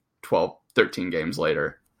afterthought 12, 13 games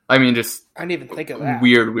later. I mean, just I didn't even think of that.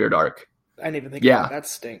 Weird arc. I didn't even think of that. That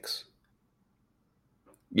stinks.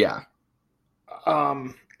 Yeah.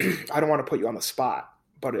 I don't want to put you on the spot,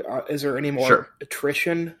 but is there any more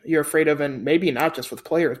attrition you're afraid of? And maybe not just with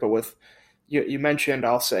players, but with, you mentioned,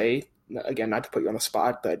 I'll say, again, not to put you on the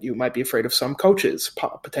spot, that you might be afraid of some coaches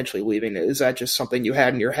potentially leaving. Is that just something you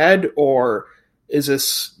had in your head, or is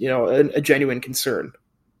this, you know, a genuine concern?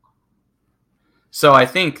 So I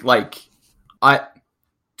think, like,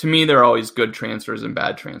 to me, there are always good transfers and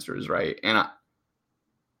bad transfers, right? And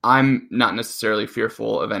I'm not necessarily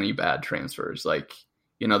fearful of any bad transfers. Like,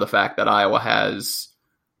 you know, the fact that Iowa has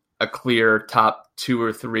a clear top 2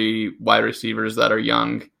 or 3 wide receivers that are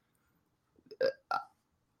young,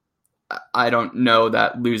 I don't know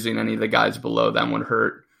that losing any of the guys below them would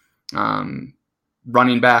hurt.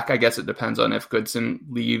 Running back, I guess it depends on if Goodson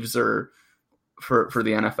leaves or for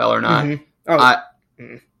the NFL or not.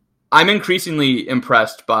 Mm-hmm. I'm increasingly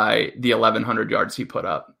impressed by the 1,100 yards he put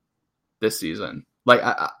up this season. Like,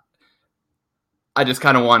 I just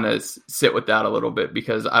kind of want to sit with that a little bit,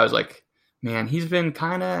 because I was like, man, he's been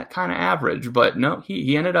kind of average, but no,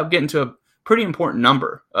 he ended up getting to a pretty important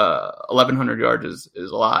number. 1,100 yards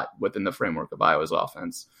is a lot within the framework of Iowa's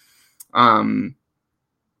offense. I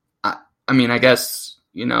mean, I guess,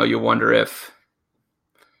 you know, you wonder if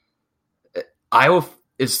Iowa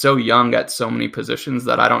is so young at so many positions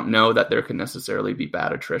that I don't know that there could necessarily be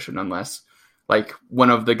bad attrition, unless, like,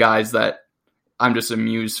 one of the guys that I'm just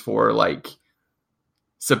amused for, like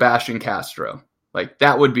Sebastian Castro, Like,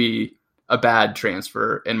 that would be a bad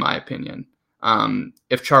transfer, in my opinion.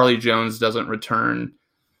 If Charlie Jones doesn't return,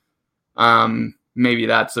 maybe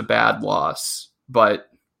that's a bad loss, but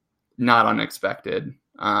not unexpected.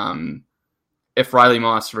 If Riley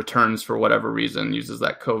Moss returns for whatever reason, uses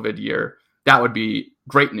that COVID year, that would be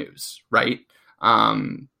great news, right?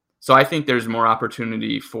 So I think there's more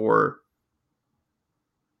opportunity for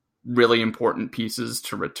really important pieces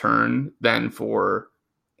to return than for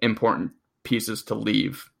important pieces to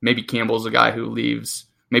leave. Maybe Campbell's a guy who leaves.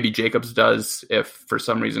 Maybe Jacobs does if for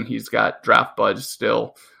some reason he's got draft buzz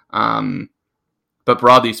still. But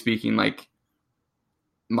broadly speaking, like,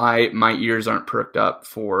 my ears aren't perked up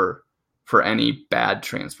for any bad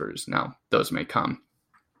transfers. Now, those may come.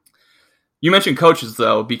 You mentioned coaches,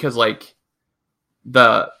 though, because, like,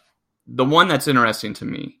 the one that's interesting to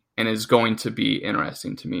me and is going to be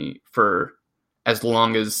interesting to me for as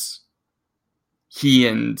long as he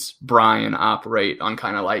and Brian operate on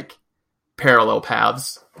kind of like parallel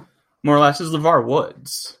paths, more or less, is LeVar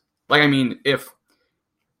Woods. Like, I mean, if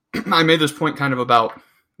I made this point kind of about,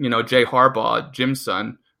 Jay Harbaugh, Jim's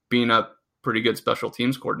son, being a pretty good special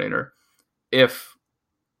teams coordinator. If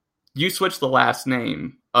you switch the last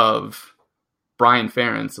name of Brian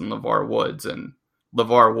Ferentz and LeVar Woods, and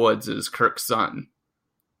LeVar Woods is Kirk's son,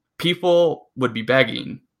 people would be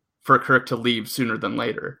begging for Kirk to leave sooner than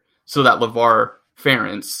later so that LeVar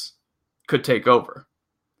Ferentz could take over.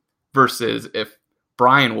 Versus if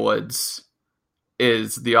Brian Woods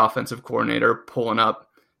is the offensive coordinator pulling up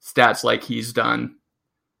stats like he's done,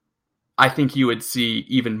 I think you would see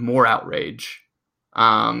even more outrage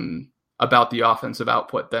about the offensive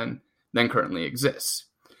output than currently exists.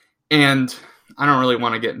 And I don't really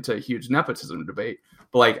want to get into a huge nepotism debate,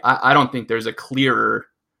 but like, I don't think there's a clearer,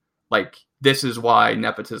 like, this is why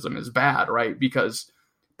nepotism is bad, right? Because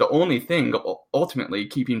the only thing ultimately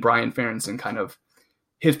keeping Brian Ferentz in kind of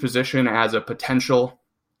his position as a potential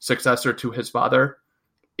successor to his father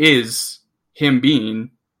is him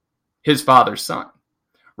being his father's son,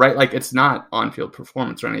 right? Like, it's not on-field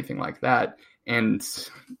performance or anything like that. And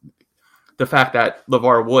the fact that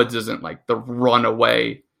LeVar Woods isn't like the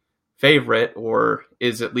runaway favorite, or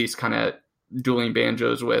is at least kind of dueling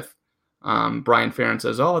banjos with Brian Ferentz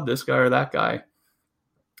as, oh, this guy or that guy.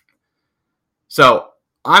 So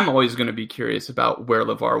I'm always going to be curious about where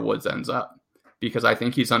LeVar Woods ends up, because I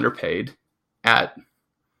think he's underpaid at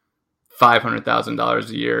 $500,000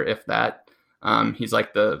 a year, if that. He's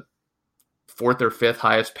like the fourth or fifth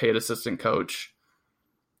highest paid assistant coach,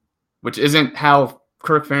 which isn't how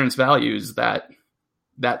Kirk Ferentz values that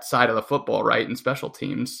side of the football, right, in special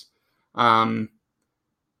teams. So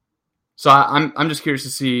I'm just curious to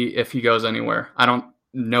see if he goes anywhere. I don't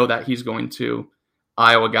know that he's going to.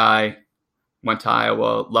 Iowa guy, went to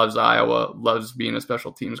Iowa, loves being a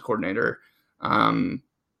special teams coordinator.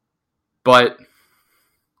 But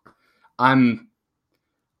I'm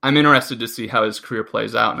interested to see how his career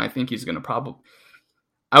plays out, and I think he's going to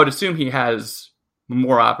I would assume he has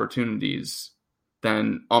more opportunities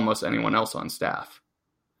than almost anyone else on staff.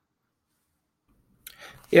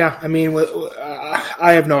 Yeah, I mean,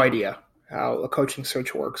 I have no idea how a coaching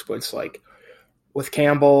search works, but it's like with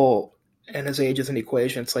Campbell and his age is an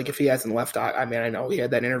equation. It's like if he hasn't left, I mean, I know he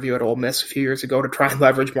had that interview at Ole Miss a few years ago to try and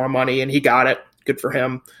leverage more money, and he got it. Good for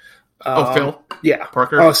him. Phil? Yeah.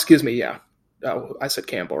 Parker? Oh, excuse me, yeah. Oh, I said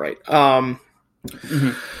Campbell, right?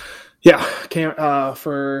 Mm-hmm. Yeah,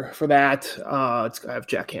 for that, I have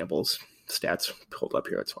Jack Campbell's stats pulled up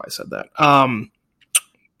here. That's why I said that.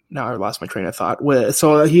 Now I lost my train of thought.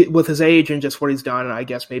 With his age and just what he's done, I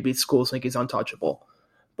guess maybe schools think he's untouchable.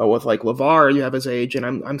 But with like LeVar, you have his age, and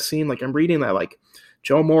I'm seeing, like, I'm reading that like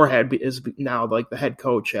Joe Moorhead is now like the head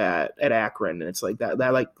coach at Akron, and it's like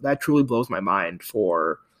that truly blows my mind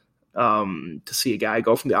for to see a guy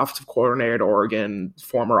go from the offensive coordinator at Oregon,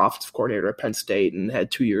 former offensive coordinator at Penn State, and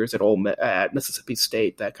had 2 years at Mississippi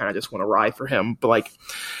State that kind of just went awry for him. But like,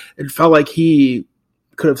 it felt like he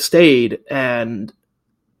could have stayed and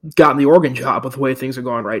gotten the Oregon job with the way things are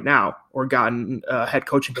going right now, or gotten a head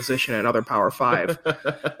coaching position at another Power 5.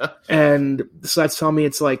 And so that's telling me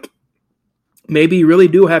it's like, maybe you really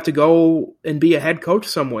do have to go and be a head coach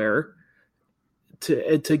somewhere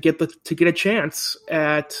to get a chance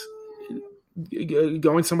at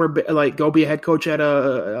going somewhere, like go be a head coach at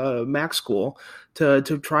a MAC school to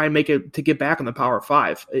try and make it, to get back in the Power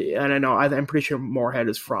 5. And I know I'm pretty sure Moorhead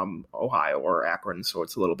is from Ohio or Akron, so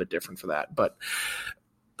it's a little bit different for that. But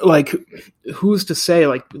like, who's to say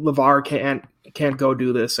like LeVar can't go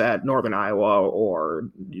do this at Northern Iowa, or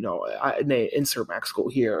insert MAC school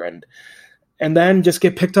here, and and then just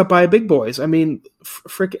get picked up by big boys. I mean,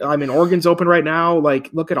 Oregon's open right now. Like,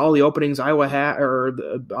 look at all the openings Iowa had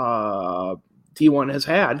or D1 has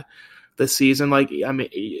had this season. Like, I mean,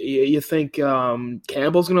 you think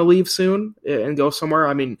Campbell's going to leave soon and go somewhere?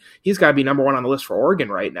 I mean, he's got to be number one on the list for Oregon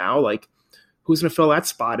right now. Like, who's going to fill that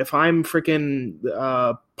spot? If I'm freaking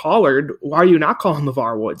Pollard, why are you not calling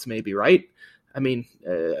LeVar Woods? Maybe, right? I mean,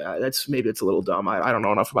 it's a little dumb. I don't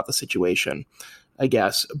know enough about the situation, I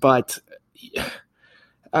guess, but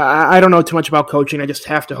I don't know too much about coaching. I just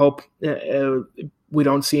have to hope we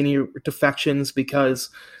don't see any defections because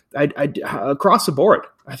across the board,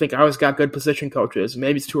 I think Iowa's got good position coaches.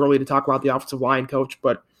 Maybe it's too early to talk about the offensive line coach,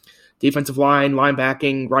 but defensive line,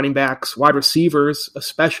 linebacking, running backs, wide receivers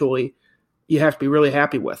especially, you have to be really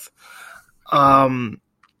happy with. I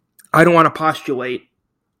don't want to postulate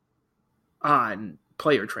on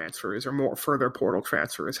player transfers or more further portal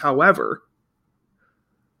transfers. However,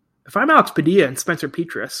 if I'm Alex Padilla and Spencer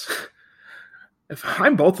Petras, if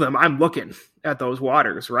I'm both of them, I'm looking at those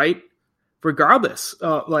waters, right? Regardless,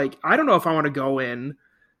 I don't know if I want to go in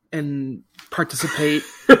and participate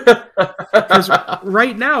because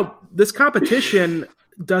right now this competition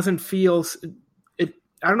doesn't feel it.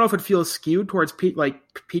 I don't know if it feels skewed towards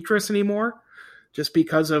Petras anymore, just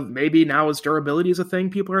because of maybe now his durability is a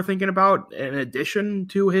thing people are thinking about in addition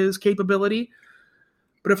to his capability.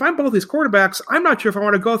 But if I'm both these quarterbacks, I'm not sure if I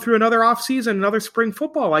want to go through another offseason, another spring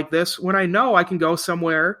football like this when I know I can go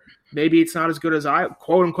somewhere. Maybe it's not as good as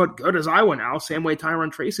quote unquote good as Iowa now. Same way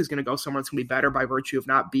Tyron Tracy is going to go somewhere that's going to be better by virtue of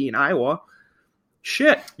not being Iowa.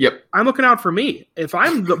 Shit. Yep. I'm looking out for me. If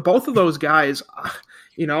I'm both of those guys,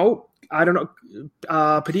 I don't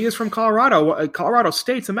know. Padilla's from Colorado. Colorado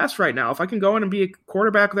State's a mess right now. If I can go in and be a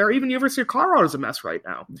quarterback there, even University of Colorado's a mess right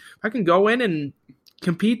now. If I can go in and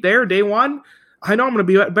compete there day one, I know I'm going to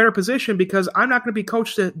be in a better position because I'm not going to be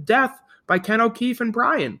coached to death by Ken O'Keefe and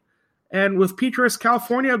Brian. And with Petras,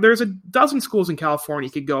 California, there's a dozen schools in California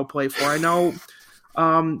you could go play for. I know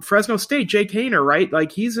Fresno State, Jake Haener, right?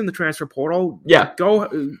 Like, he's in the transfer portal. Yeah. Go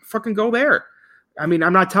there. I mean,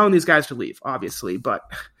 I'm not telling these guys to leave, obviously, but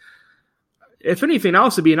if anything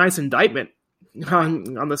else, it'd be a nice indictment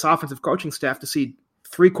on this offensive coaching staff to see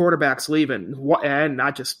 3 quarterbacks leave and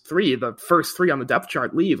not just 3, the first 3 on the depth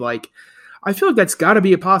chart leave. Like, I feel like that's got to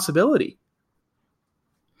be a possibility.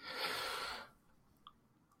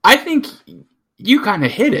 I think you kind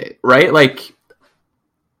of hit it, right? Like,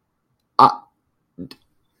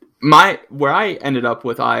 where I ended up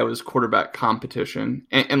with Iowa's quarterback competition,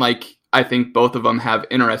 and like, I think both of them have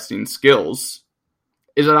interesting skills,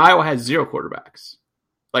 is that Iowa has 0 quarterbacks.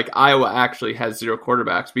 Like, Iowa actually has 0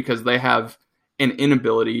 quarterbacks because they have an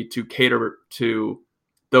inability to cater to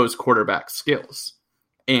those quarterback skills.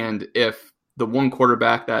 And if the one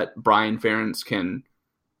quarterback that Brian Ferentz can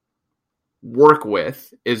work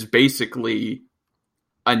with is basically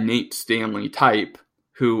a Nate Stanley type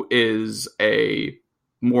who is a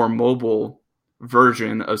more mobile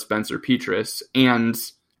version of Spencer Petras and,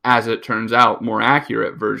 as it turns out, more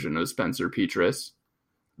accurate version of Spencer Petras,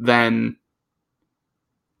 then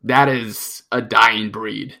that is a dying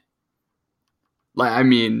breed. Like, I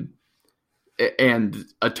mean, and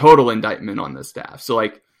a total indictment on the staff. So,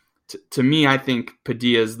 like, to me, I think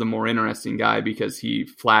Padilla is the more interesting guy because he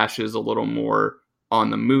flashes a little more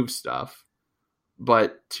on the move stuff.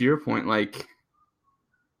 But to your point, like,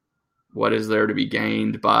 what is there to be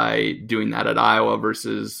gained by doing that at Iowa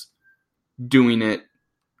versus doing it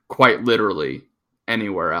quite literally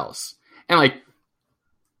anywhere else? And, like,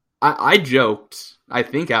 I joked, I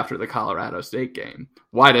think after the Colorado State game,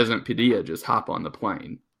 why doesn't Padilla just hop on the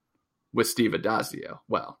plane with Steve Addazio?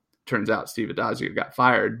 Well, turns out Steve Addazio got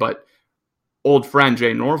fired, but old friend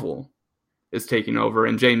Jay Norville is taking over,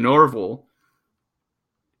 and Jay Norville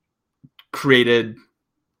created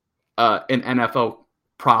an NFL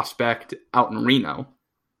prospect out in Reno.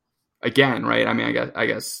 Again, right? I mean, I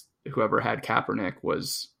guess whoever had Kaepernick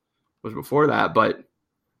was before that, but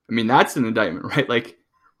I mean, that's an indictment, right? Like,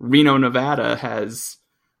 Reno, Nevada has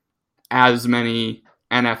as many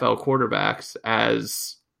NFL quarterbacks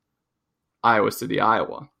as Iowa City,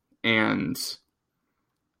 Iowa. And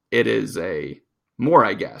it is a more,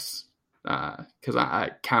 I guess, because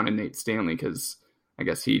I counted Nate Stanley because I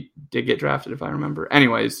guess he did get drafted, if I remember.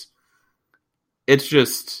 Anyways, it's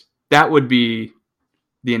just, that would be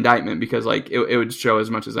the indictment because, like, it would show as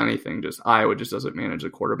much as anything, just Iowa just doesn't manage the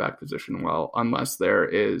quarterback position well unless there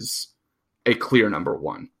is a clear number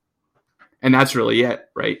one. And that's really it,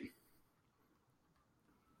 right?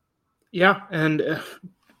 Yeah, and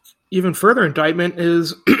even further indictment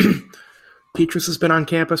is Petras has been on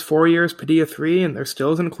campus 4 years, Padilla 3, and there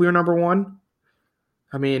still isn't a clear number one.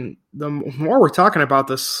 I mean, the more we're talking about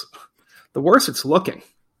this, the worse it's looking,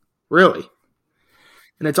 really.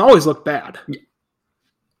 And it's always looked bad.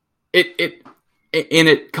 It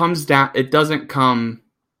comes down. It doesn't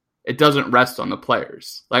rest on the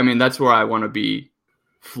players. I mean, that's where I want to be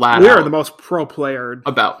flat. We out are the most pro player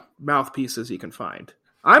about mouthpieces you can find.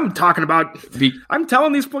 I'm talking about. I'm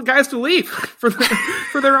telling these guys to leave for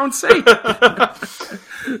their own sake.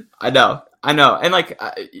 I know, and like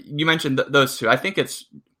you mentioned those two. I think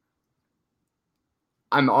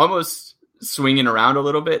I'm almost swinging around a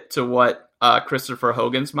little bit to what Christopher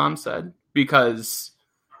Hogan's mom said, because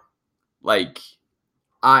like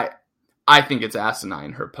I think it's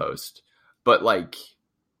asinine, her post, but like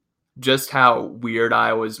just how weird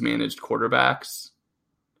Iowa's managed quarterbacks,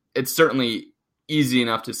 it's certainly easy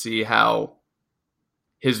enough to see how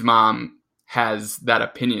his mom has that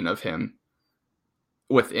opinion of him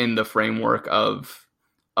within the framework of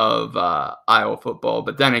Iowa football.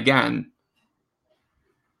 But then again,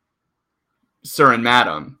 sir and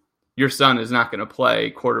madam, your son is not going to play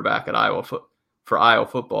quarterback at for Iowa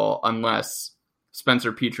football unless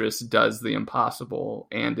Spencer Petras does the impossible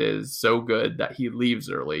and is so good that he leaves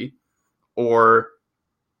early, or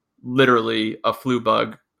literally a flu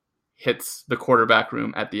bug hits the quarterback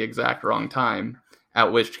room at the exact wrong time,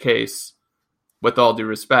 at which case, with all due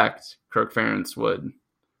respect, Kirk Ferentz would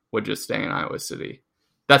just stay in Iowa City.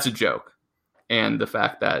 That's a joke. And the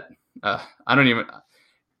fact that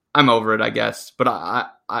I'm over it, I guess, but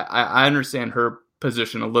I understand her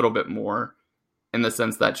position a little bit more, in the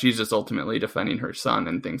sense that she's just ultimately defending her son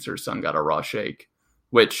and thinks her son got a raw shake,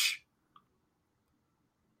 which,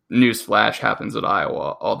 newsflash, happens at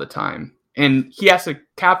Iowa all the time. And he has to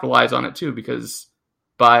capitalize on it too, because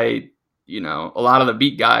by, a lot of the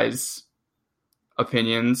beat guys'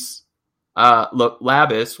 opinions,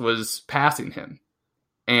 Labus was passing him.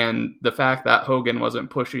 And the fact that Hogan wasn't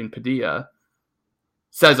pushing Padilla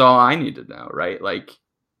says all I need to know, right? Like,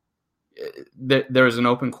 there was an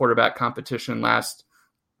open quarterback competition last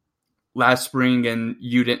spring, and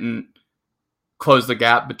you didn't close the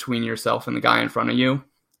gap between yourself and the guy in front of you.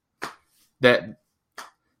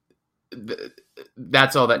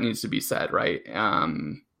 That's all that needs to be said, right?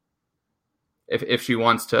 If she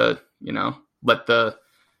wants to, don't let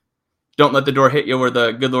the door hit you where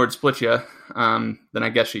the good Lord split you, then I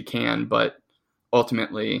guess she can. But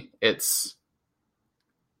ultimately,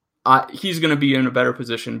 he's going to be in a better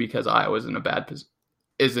position because Iowa's in a bad position,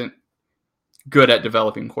 isn't good at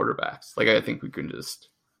developing quarterbacks. Like, I think we can just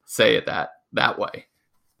say it that way.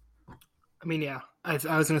 I mean, yeah. I was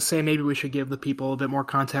going to say maybe we should give the people a bit more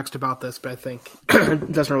context about this, but I think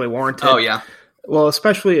it doesn't really warrant it. Oh, yeah. Well,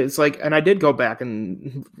 especially it's like, and I did go back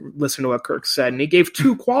and listen to what Kirk said, and he gave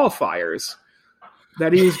two qualifiers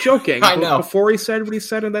that he was joking. I know. Before he said what he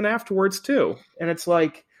said, and then afterwards too. And it's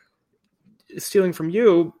like, stealing from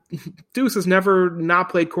you, Deuce has never not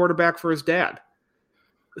played quarterback for his dad.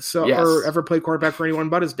 So, yes. Or ever played quarterback for anyone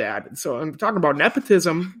but his dad. So I'm talking about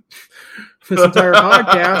nepotism this entire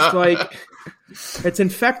podcast. Like, it's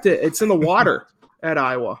infected. It's in the water at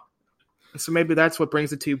Iowa. So maybe that's what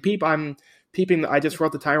brings it to you. I'm peeping. I just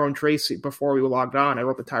wrote the Tyrone Tracy before we logged on. I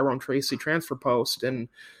wrote the Tyrone Tracy transfer post, and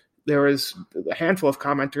there was a handful of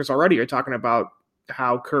commenters already are talking about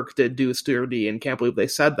how Kirk did Deuce dirty and can't believe they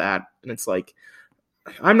said that. And it's like,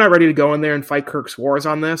 I'm not ready to go in there and fight Kirk's wars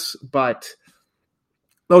on this, but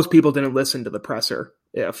those people didn't listen to the presser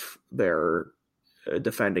if they're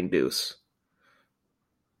defending Deuce.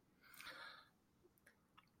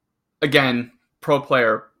 Again, pro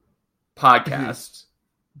player podcast,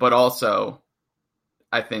 but also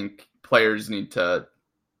I think players need to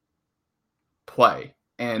play.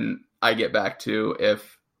 And I get back to,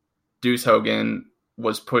 if Deuce Hogan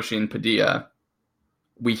was pushing Padilla,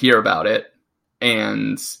 we hear about it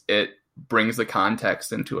and it brings the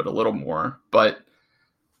context into it a little more. But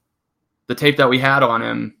the tape that we had on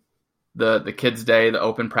him, the kids' day, the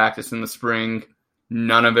open practice in the spring,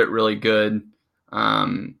 none of it really good.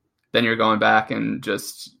 Then you're going back and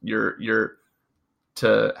just you're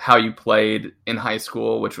to how you played in high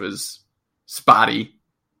school, which was spotty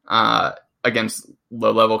against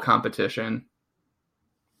low-level competition.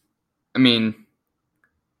 I mean,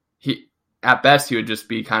 at best, he would just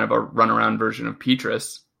be kind of a runaround version of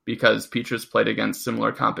Petras, because Petras played against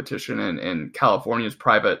similar competition in California's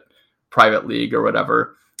private league or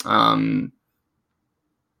whatever.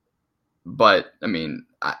 But I mean,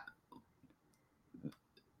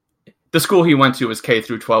 the school he went to was K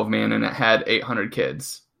through 12, man, and it had 800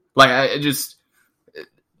 kids. Like,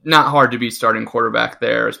 not hard to be starting quarterback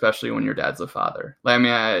there, especially when your dad's the father. Like, I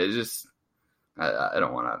mean, I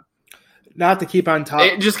don't want to. Not to keep on top.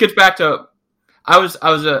 It just gets back to I was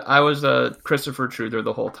a Christopher Truther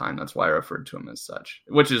the whole time. That's why I referred to him as such,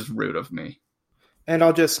 which is rude of me. And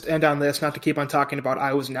I'll just end on this, not to keep on talking about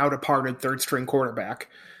Iowa's now departed third-string quarterback.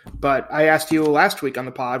 But I asked you last week on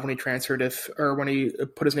the pod when he transferred when he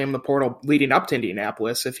put his name in the portal leading up to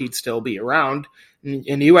Indianapolis if he'd still be around.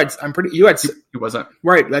 And he wasn't.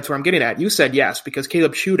 Right, that's where I'm getting at. You said yes, because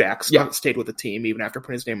Caleb Shudak stayed with the team even after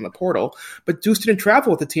putting his name in the portal. But Deuce didn't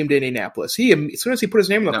travel with the team to Indianapolis. As soon as he put his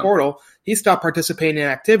name in the portal, he stopped participating in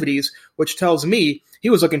activities, which tells me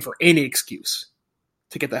he was looking for any excuse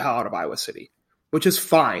to get the hell out of Iowa City, which is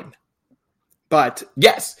fine. But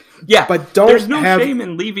yes, yeah. But there's no shame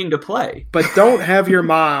in leaving to play. But don't have your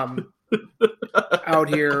mom out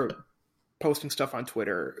here posting stuff on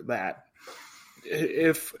Twitter that,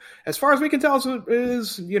 if, as far as we can tell,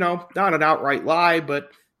 is not an outright lie,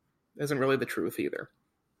 but isn't really the truth either.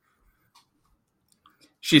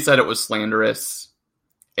 She said it was slanderous,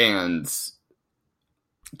 and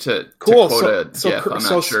to quote a GIF, I'm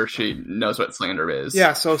not sure she knows what slander is.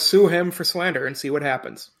 Yeah, so sue him for slander and see what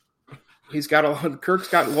happens. Kirk's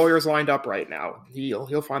got lawyers lined up right now.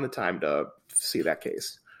 He'll find the time to see that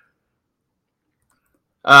case.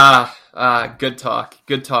 Good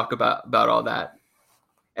talk about all that.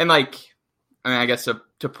 And I guess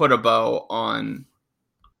to put a bow on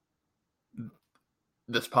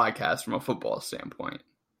this podcast from a football standpoint,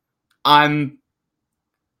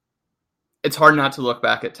 it's hard not to look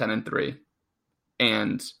back at 10-3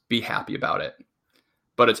 and be happy about it.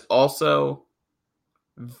 But it's also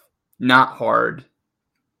not hard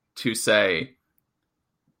to say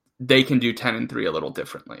they can do 10-3 a little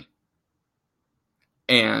differently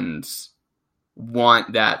and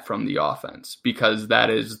want that from the offense, because that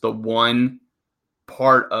is the one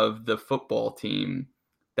part of the football team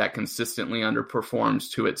that consistently underperforms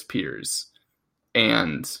to its peers.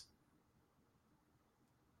 And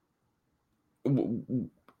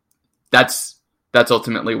that's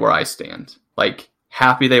ultimately where I stand.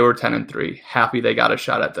 Happy they were 10-3, happy they got a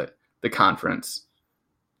shot at the conference.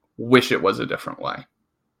 Wish it was a different way.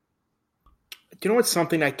 You know what's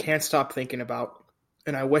something I can't stop thinking about?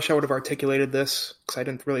 And I wish I would have articulated this because I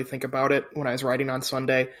didn't really think about it when I was writing on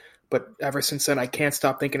Sunday. But ever since then, I can't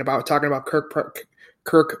stop thinking about talking about Kirk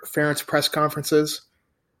Ferentz press conferences.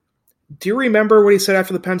 Do you remember what he said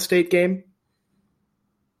after the Penn State game?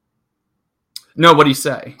 No, what'd he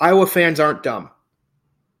say? Iowa fans aren't dumb.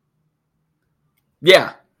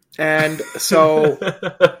 Yeah. And so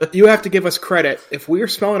you have to give us credit. If we're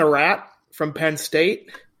smelling a rat from Penn State,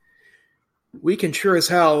 we can sure as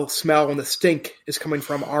hell smell when the stink is coming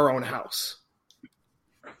from our own house.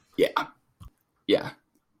 Yeah. Yeah.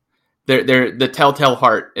 They're the telltale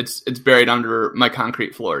heart. It's buried under my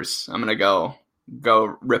concrete floors. I'm gonna go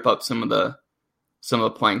rip up some of the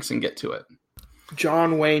planks and get to it.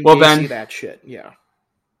 John Wayne Ben, that shit. Yeah.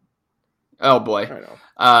 Oh boy. I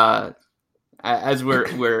know. As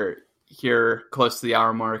we're here close to the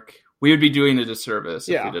hour mark, we would be doing a disservice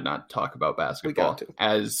if we did not talk about basketball.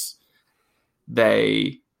 As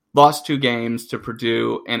they lost 2 games to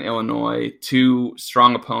Purdue and Illinois, 2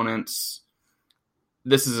 strong opponents.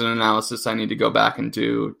 This is an analysis I need to go back and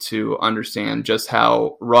do to understand just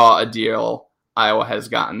how raw a deal Iowa has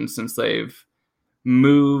gotten since they've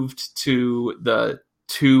moved to the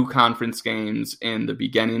 2 conference games in the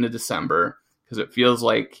beginning of December, because it feels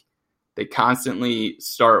like they constantly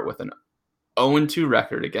start with an 0-2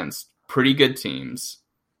 record against pretty good teams.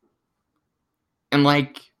 And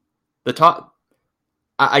I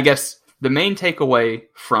guess the main takeaway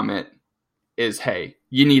from it is, hey,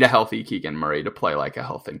 you need a healthy Keegan Murray to play like a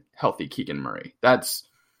healthy Keegan Murray. That's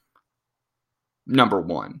number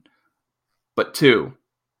 1. But 2,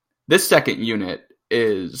 this second unit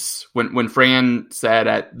is, when Fran said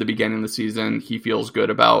at the beginning of the season he feels good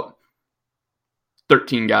about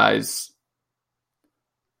 13 guys,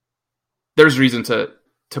 there's reason to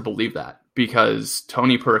believe that, because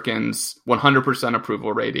Tony Perkins, 100%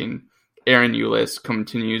 approval rating. Aaron Eulis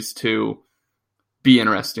continues to be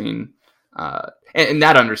interesting. And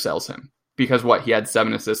that undersells him, because he had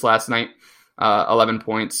 7 assists last night, 11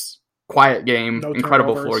 points, quiet game,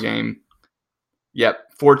 incredible floor game. Yep.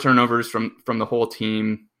 4 turnovers from the whole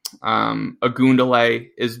team. Agundale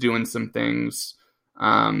is doing some things.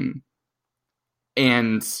 And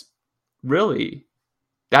really,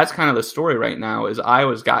 that's kind of the story right now, is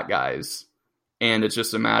Iowa's got guys, and it's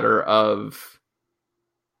just a matter of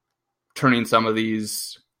turning some of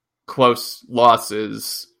these close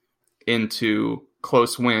losses into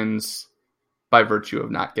close wins by virtue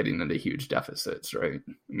of not getting into huge deficits, right?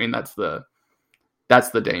 I mean, that's the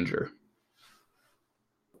danger.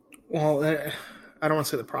 Well, I don't want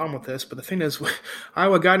to say the problem with this, but the thing is,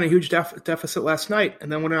 Iowa got in a huge deficit last night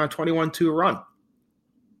and then went on a 21-2 run.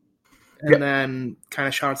 And then kind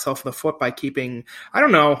of shot itself in the foot by keeping, I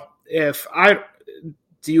don't know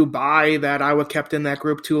do you buy that Iowa kept in that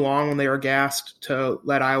group too long when they were gassed to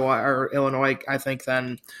let Iowa or Illinois, I think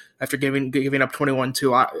then after giving up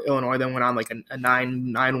 21-2, Illinois then went on like a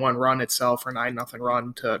 9-1 run itself or 9-0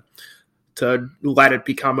 run to let it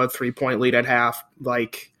become a 3-point lead at half.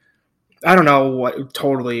 Like, I don't know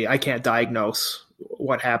I can't diagnose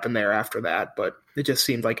what happened there after that, but it just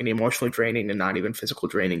seemed like an emotionally draining and not even physical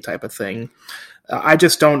draining type of thing. I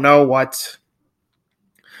just don't know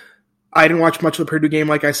I didn't watch much of the Purdue game,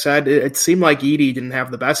 like I said. It seemed like Edey didn't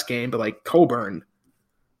have the best game, but like Coburn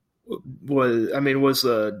was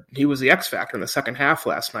the X factor in the second half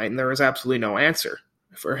last night, and there was absolutely no answer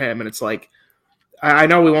for him. And it's like, I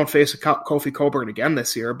know we won't face a Kofi Coburn again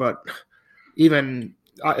this year, but even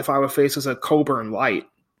if Iowa faces a Coburn light,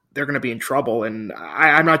 they're going to be in trouble. And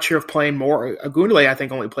I'm not sure if playing more. Ogundele, I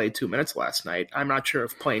think, only played 2 minutes last night. I'm not sure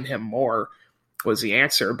if playing him more was the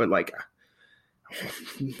answer, but like,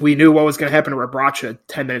 we knew what was going to happen to Rebraca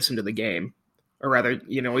 10 minutes into the game, or rather,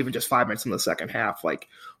 even just 5 minutes in the second half. Like,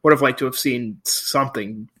 would have liked to have seen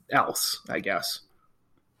something else, I guess.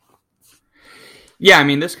 Yeah, I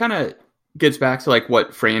mean, this kind of gets back to like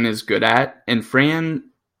what Fran is good at, and Fran,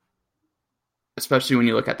 especially when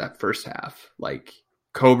you look at that first half, like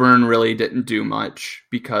Coburn really didn't do much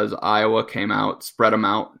because Iowa came out, spread him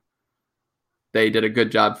out. They did a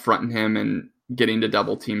good job fronting him and getting to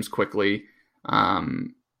double teams quickly.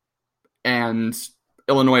 And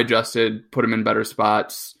Illinois adjusted, put him in better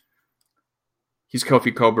spots. He's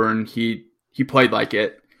Kofi Coburn. He played like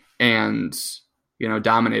it and,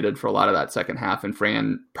 dominated for a lot of that second half. And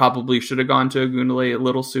Fran probably should have gone to Ogundele a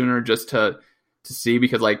little sooner just to see,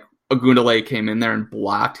 because like Ogundele came in there and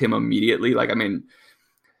blocked him immediately. Like, I mean,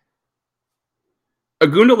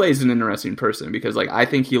 Ogundele is an interesting person because like, I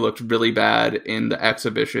think he looked really bad in the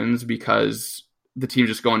exhibitions because the team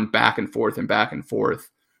just going back and forth.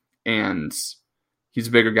 And he's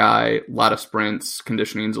a bigger guy, a lot of sprints,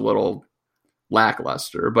 conditioning's a little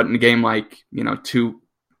lackluster. But in a game like,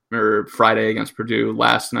 Friday against Purdue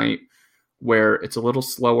last night, where it's a little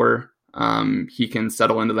slower, he can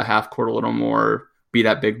settle into the half court a little more, be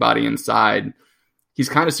that big body inside. He's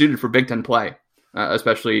kind of suited for Big Ten play,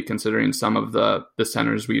 especially considering some of the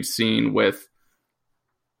centers we've seen with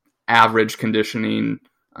average conditioning,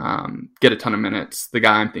 get a ton of minutes. The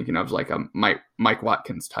guy I'm thinking of is like a Mike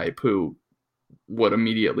Watkins type who would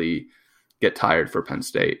immediately get tired for Penn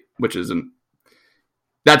State, which isn't,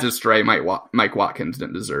 that's a stray Mike Watkins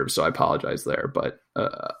didn't deserve, so I apologize there, but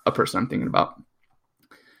a person I'm thinking about.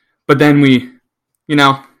 But then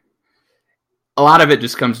a lot of it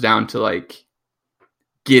just comes down to like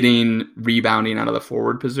getting rebounding out of the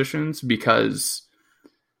forward positions, because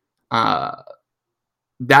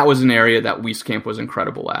that was an area that Wieskamp was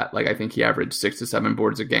incredible at. Like, I think he averaged 6 to 7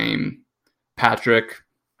 boards a game. Patrick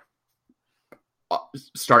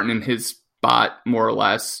starting in his spot more or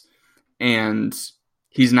less, and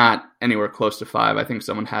he's not anywhere close to 5. I think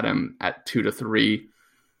someone had him at 2 to 3.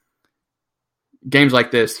 Games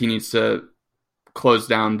like this, he needs to close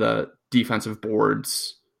down the defensive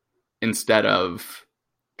boards instead of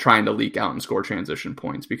trying to leak out and score transition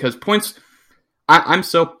points, because points, I'm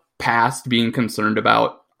so past being concerned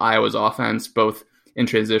about Iowa's offense, both in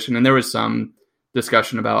transition, and there was some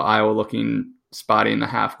discussion about Iowa looking spotty in the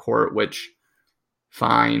half court, which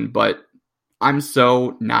fine, but I'm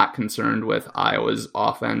so not concerned with Iowa's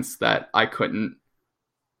offense that I could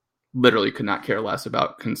not care less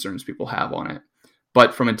about concerns people have on it.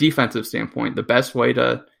 But from a defensive standpoint, the best way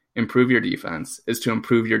to improve your defense is to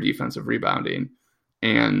improve your defensive rebounding.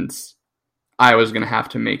 And Iowa's going to have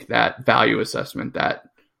to make that value assessment that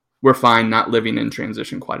we're fine not living in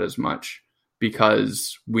transition quite as much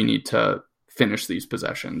because we need to finish these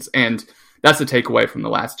possessions. And that's the takeaway from the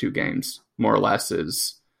last 2 games, more or less,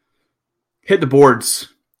 is hit the boards,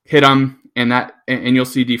 hit them, and you'll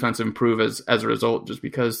see defense improve as a result, just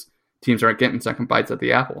because teams aren't getting second bites at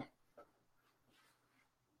the apple.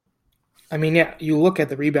 I mean, yeah, you look at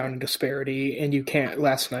the rebounding disparity, and you can't.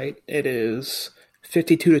 Last night, it is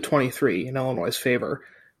 52-23 in Illinois' favor,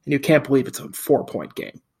 and you can't believe it's a 4-point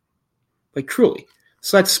game. Like, truly.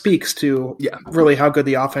 So that speaks to really how good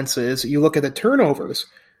the offense is. You look at the turnovers,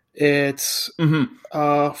 it's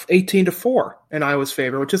 18-4 in Iowa's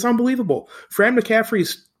favor, which is unbelievable. Fran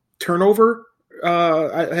McCaffery's turnover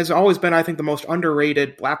has always been, I think, the most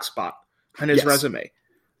underrated black spot on his resume.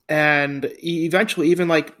 And eventually, even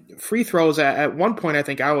like free throws at one point, I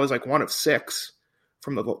think I was like 1 of 6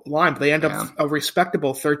 from the line, but they end up a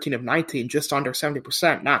respectable 13 of 19, just under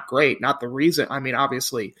 70%. Not great, not the reason. I mean,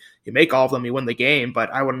 obviously, you make all of them, you win the game, but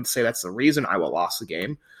I wouldn't say that's the reason Iowa lost the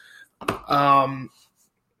game.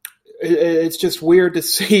 It's just weird to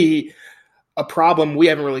see a problem we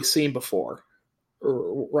haven't really seen before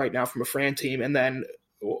right now from a Fran team, and then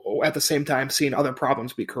at the same time seeing other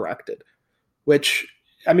problems be corrected, which,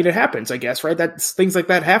 I mean, it happens, I guess, right? Things like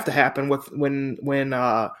that have to happen when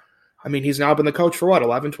I mean, he's now been the coach for what,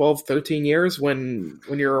 11, 12, 13 years? When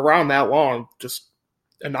you're around that long, just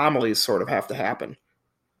anomalies sort of have to happen.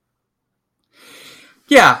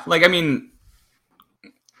 Yeah, like, I mean,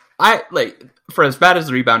 for as bad as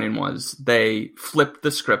the rebounding was, they flipped the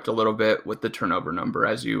script a little bit with the turnover number,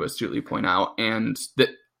 as you astutely point out. And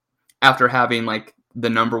after having like the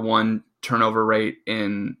number one turnover rate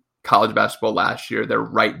in college basketball last year, they're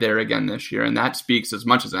right there again this year. And that speaks as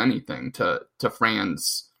much as anything to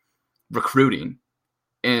Fran's recruiting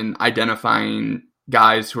and identifying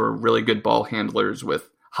guys who are really good ball handlers with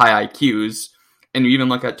high IQs. And you even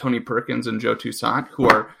look at Tony Perkins and Joe Toussaint, who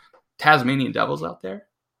are Tasmanian Devils out there,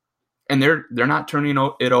 and they're not turning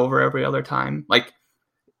it over every other time. Like,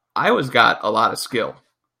 Iowa's got a lot of skill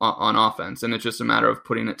on offense, and it's just a matter of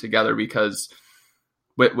putting it together, because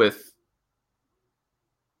with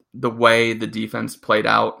the way the defense played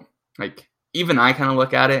out, like, even I kind of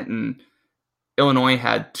look at it, and Illinois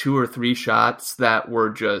had 2 or 3 shots that were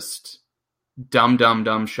just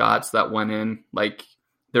dumb shots that went in. Like,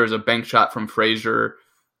 there was a bank shot from Frazier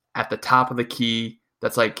at the top of the key.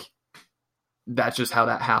 That's just how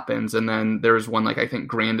that happens. And then there was one, like, I think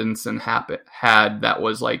Grandinson had that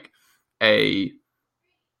was like a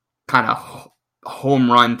kind of home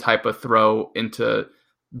run type of throw into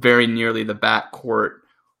very nearly the backcourt,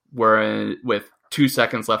 where with 2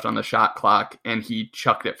 seconds left on the shot clock, and he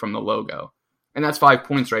chucked it from the logo. And that's 5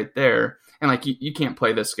 points right there. And like, you can't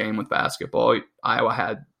play this game with basketball. Iowa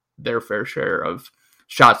had their fair share of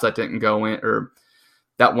shots that didn't go in, or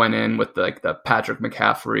that went in, with the Patrick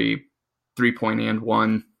McCaffrey 3-point and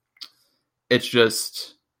one. It's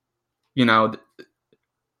just, the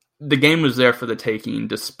game was there for the taking,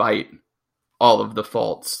 despite all of the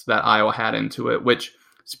faults that Iowa had into it, which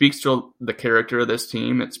speaks to the character of this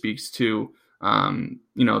team. It speaks to,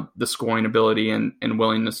 the scoring ability and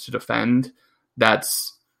willingness to defend.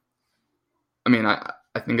 That's, I mean,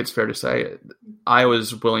 I think it's fair to say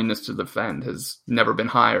Iowa's willingness to defend has never been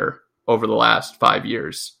higher over the last 5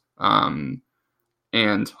 years. And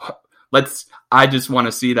I just want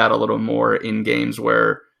to see that a little more in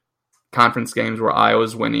conference games where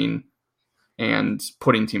Iowa's winning and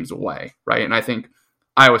putting teams away, right? And I think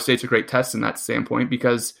Iowa State's a great test in that standpoint,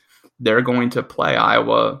 because they're going to play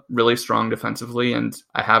Iowa really strong defensively, and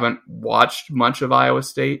I haven't watched much of Iowa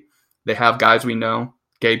State. They have guys we know,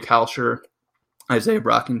 Gabe Kalsher, Isaiah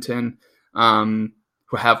Brockington,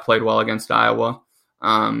 who have played well against Iowa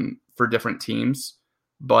for different teams,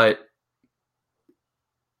 but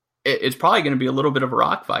it's probably going to be a little bit of a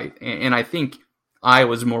rock fight. And I think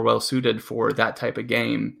Iowa's more well-suited for that type of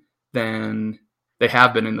game than they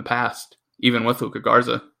have been in the past, even with Luka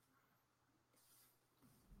Garza.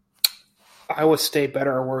 Iowa State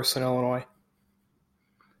better or worse than Illinois?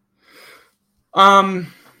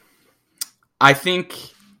 I think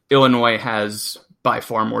Illinois has by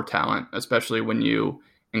far more talent, especially when you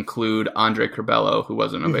include Andre Curbelo, who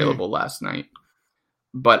wasn't available last night.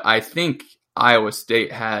 But I think Iowa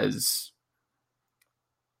State has,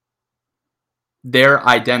 their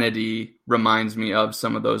identity reminds me of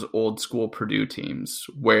some of those old school Purdue teams,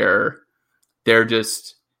 where they're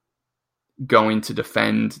just going to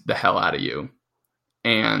defend the hell out of you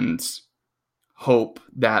and hope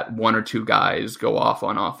that 1 or 2 guys go off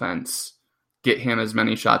on offense, get him as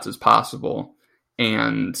many shots as possible,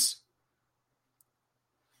 and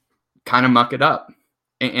kind of muck it up.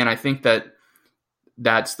 And I think that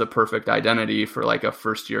that's the perfect identity for like a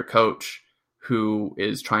first-year coach who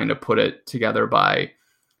is trying to put it together by,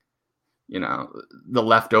 the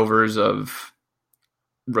leftovers of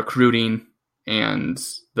recruiting and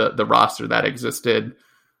the roster that existed,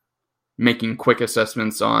 making quick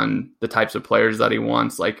assessments on the types of players that he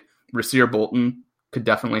wants. Like, Rasir Bolton could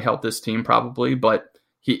definitely help this team probably, but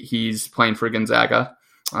he's playing for Gonzaga,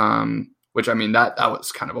 which, I mean, that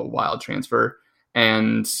was kind of a wild transfer.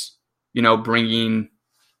 And, bringing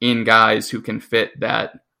in guys who can fit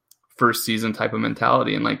that first season type of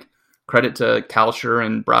mentality. And like, credit to Kalsher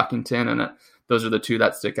and Brockington, and those are the 2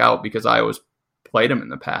 that stick out because I always played them in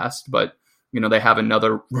the past. But, they have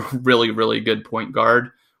another really, really good point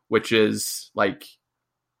guard, which is like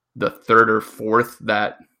the 3rd or 4th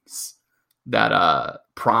that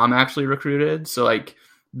Prom actually recruited. So like,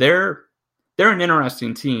 they're they're an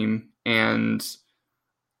interesting team, and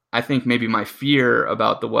I think maybe my fear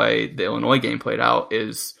about the way the Illinois game played out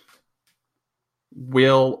is,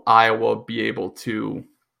 will Iowa be able to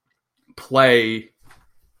play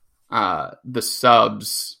the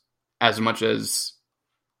subs as much as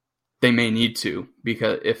they may need to,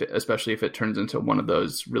 because especially if it turns into one of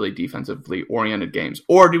those really defensively oriented games,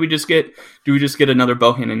 or do we just get another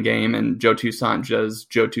Bohannon game and Joe Toussaint does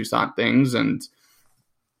Joe Toussaint things, and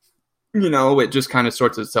it just kind of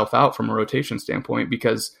sorts itself out from a rotation standpoint?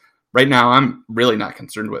 Because right now I'm really not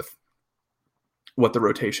concerned with what the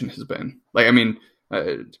rotation has been. Like, I mean,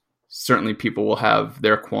 certainly people will have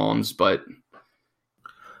their qualms, but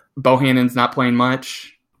Bohannon's not playing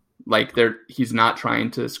much. Like, he's not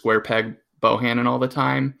trying to square peg Bohannon all the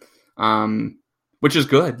time, which is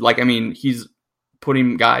good. Like, I mean, he's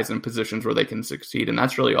putting guys in positions where they can succeed, and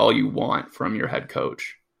that's really all you want from your head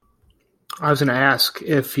coach. I was going to ask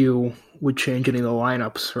if you would change any of the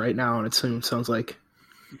lineups right now, and it sounds like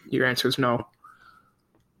your answer is no.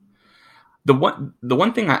 The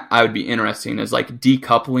one thing I would be interested in is like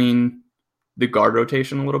decoupling the guard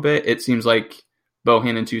rotation a little bit. It seems like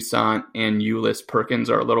Bohannon, Toussaint, and Ulis Perkins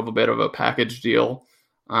are a little bit of a package deal.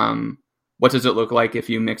 What does it look like if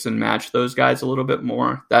you mix and match those guys a little bit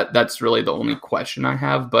more? That's really the only question I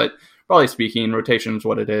have. But broadly speaking, rotation is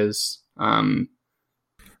what it is. Do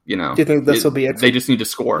you think this will be it? They just need to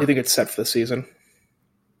score. Do you think it's set for the season?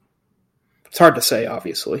 It's hard to say,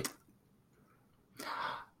 obviously.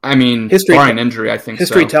 I mean, barring injury, I think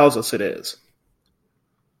history so. tells us it is.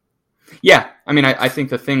 Yeah, I mean, I think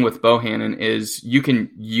the thing with Bohannon is you can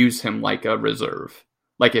use him like a reserve.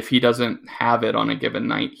 Like, if he doesn't have it on a given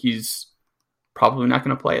night, he's probably not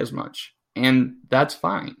going to play as much, and that's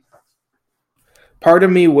fine. Part of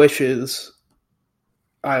me wishes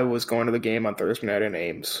I was going to the game on Thursday night in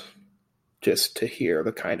Ames just to hear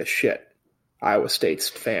the kind of shit Iowa State's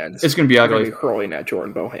fans it's going to be ugly hurling at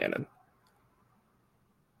Jordan Bohannon.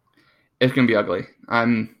 It's going to be ugly.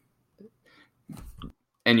 I'm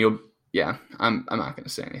not going to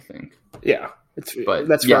say anything. Yeah, that's for our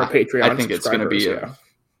Patreon. I think it's going to be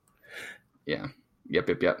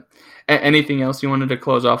Yep. Anything else you wanted to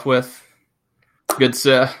close off with? Good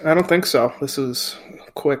sir. I don't think so. This is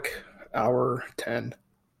a quick hour 10.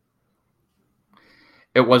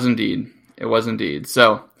 It was indeed.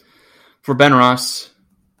 So, for Ben Ross,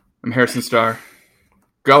 I'm Harrison Starr.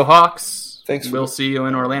 Go Hawks. Thanks. We'll see you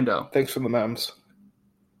in Orlando. Thanks for the memes.